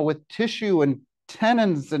now with tissue and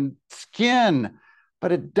tendons and skin,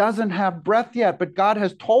 but it doesn't have breath yet. But God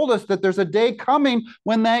has told us that there's a day coming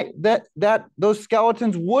when those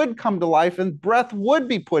skeletons would come to life and breath would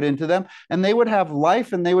be put into them and they would have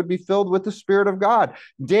life and they would be filled with the Spirit of God.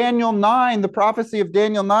 Daniel 9, the prophecy of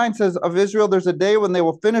Daniel 9 says of Israel, there's a day when they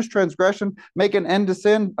will finish transgression, make an end to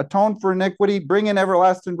sin, atone for iniquity, bring in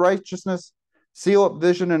everlasting righteousness, seal up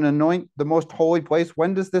vision, and anoint the most holy place.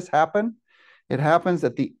 When does this happen? It happens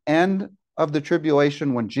at the end of the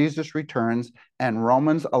tribulation when Jesus returns, and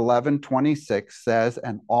Romans 11:26 says,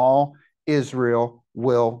 and all Israel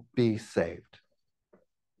will be saved.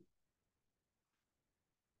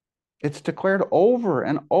 It's declared over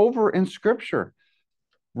and over in Scripture.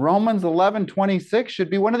 Romans 11:26 should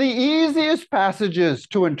be one of the easiest passages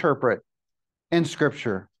to interpret in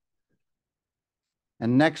Scripture.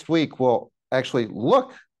 And next week, we'll actually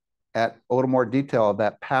look at a little more detail of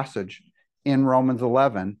that passage in Romans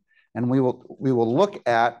 11. And we will look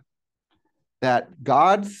at that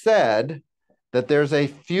God said that there's a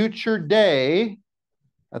future day.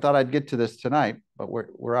 I thought I'd get to this tonight, but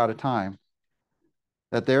we're out of time.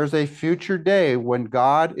 That there's a future day when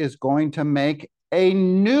God is going to make a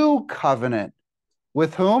new covenant.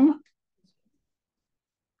 With whom?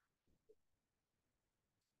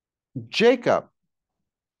 Jacob.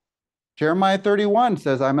 Jeremiah 31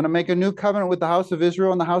 says, I'm going to make a new covenant with the house of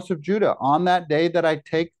Israel and the house of Judah on that day that I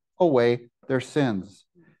take away their sins.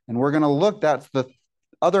 And we're going to look, that's the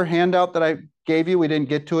other handout that I gave you. We didn't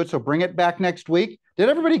get to it, so bring it back next week. Did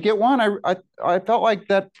everybody get one? I felt like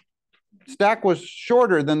that stack was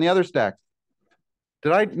shorter than the other stack.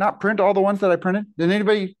 Did I not print all the ones that I printed? Did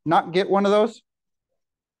anybody not get one of those?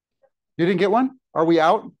 You didn't get one? Are we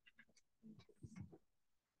out?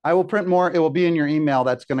 I will print more. It will be in your email.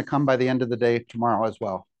 That's going to come by the end of the day tomorrow as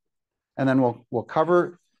well. And then we'll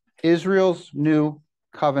cover Israel's new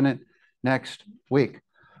covenant next week.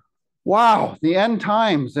 Wow, the end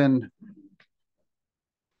times in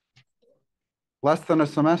less than a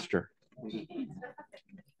semester.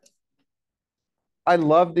 I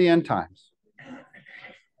love the end times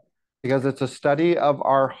because it's a study of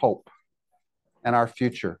our hope and our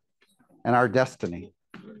future and our destiny.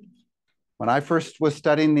 When I first was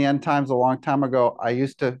studying the end times a long time ago, I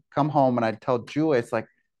used to come home and I'd tell Julie, it's like,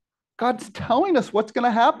 God's telling us what's going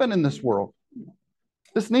to happen in this world.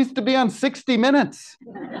 This needs to be on 60 Minutes.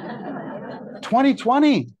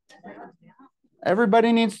 2020.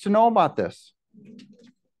 Everybody needs to know about this.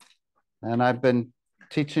 And I've been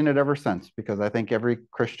teaching it ever since because I think every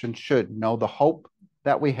Christian should know the hope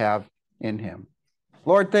that we have in him.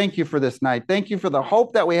 Lord, thank you for this night. Thank you for the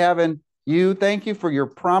hope that we have in you. Thank you for your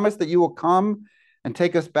promise that you will come and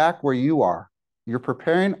take us back where you are. You're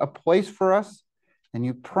preparing a place for us, and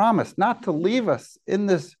you promise not to leave us in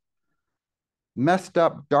this messed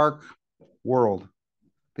up, dark world.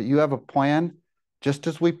 But you have a plan, just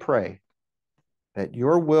as we pray, that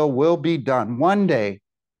your will be done one day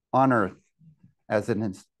on earth as it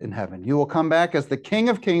is in heaven. You will come back as the King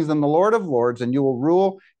of Kings and the Lord of Lords, and you will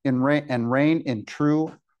rule and reign in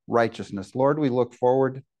true righteousness. Lord, we look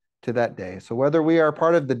forward to that day. So whether we are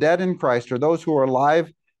part of the dead in Christ or those who are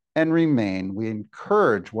alive and remain. We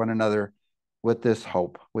encourage one another with this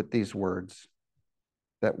hope, with these words,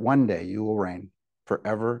 that one day you will reign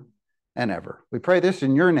forever and ever. We pray this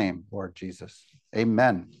in your name, Lord Jesus.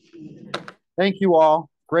 Amen. Thank you all.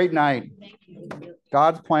 Great night.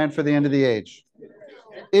 God's plan for the end of the age.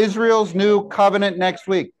 Israel's new covenant next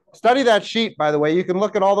week. Study that sheet, by the way. You can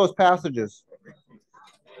look at all those passages.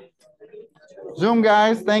 Zoom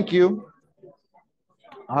guys, thank you.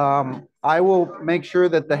 I will make sure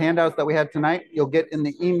that the handouts that we had tonight, you'll get in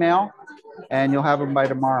the email, and you'll have them by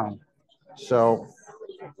tomorrow. So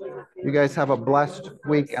you guys have a blessed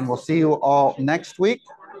week, and we'll see you all next week.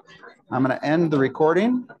 I'm going to end the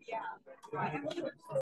recording.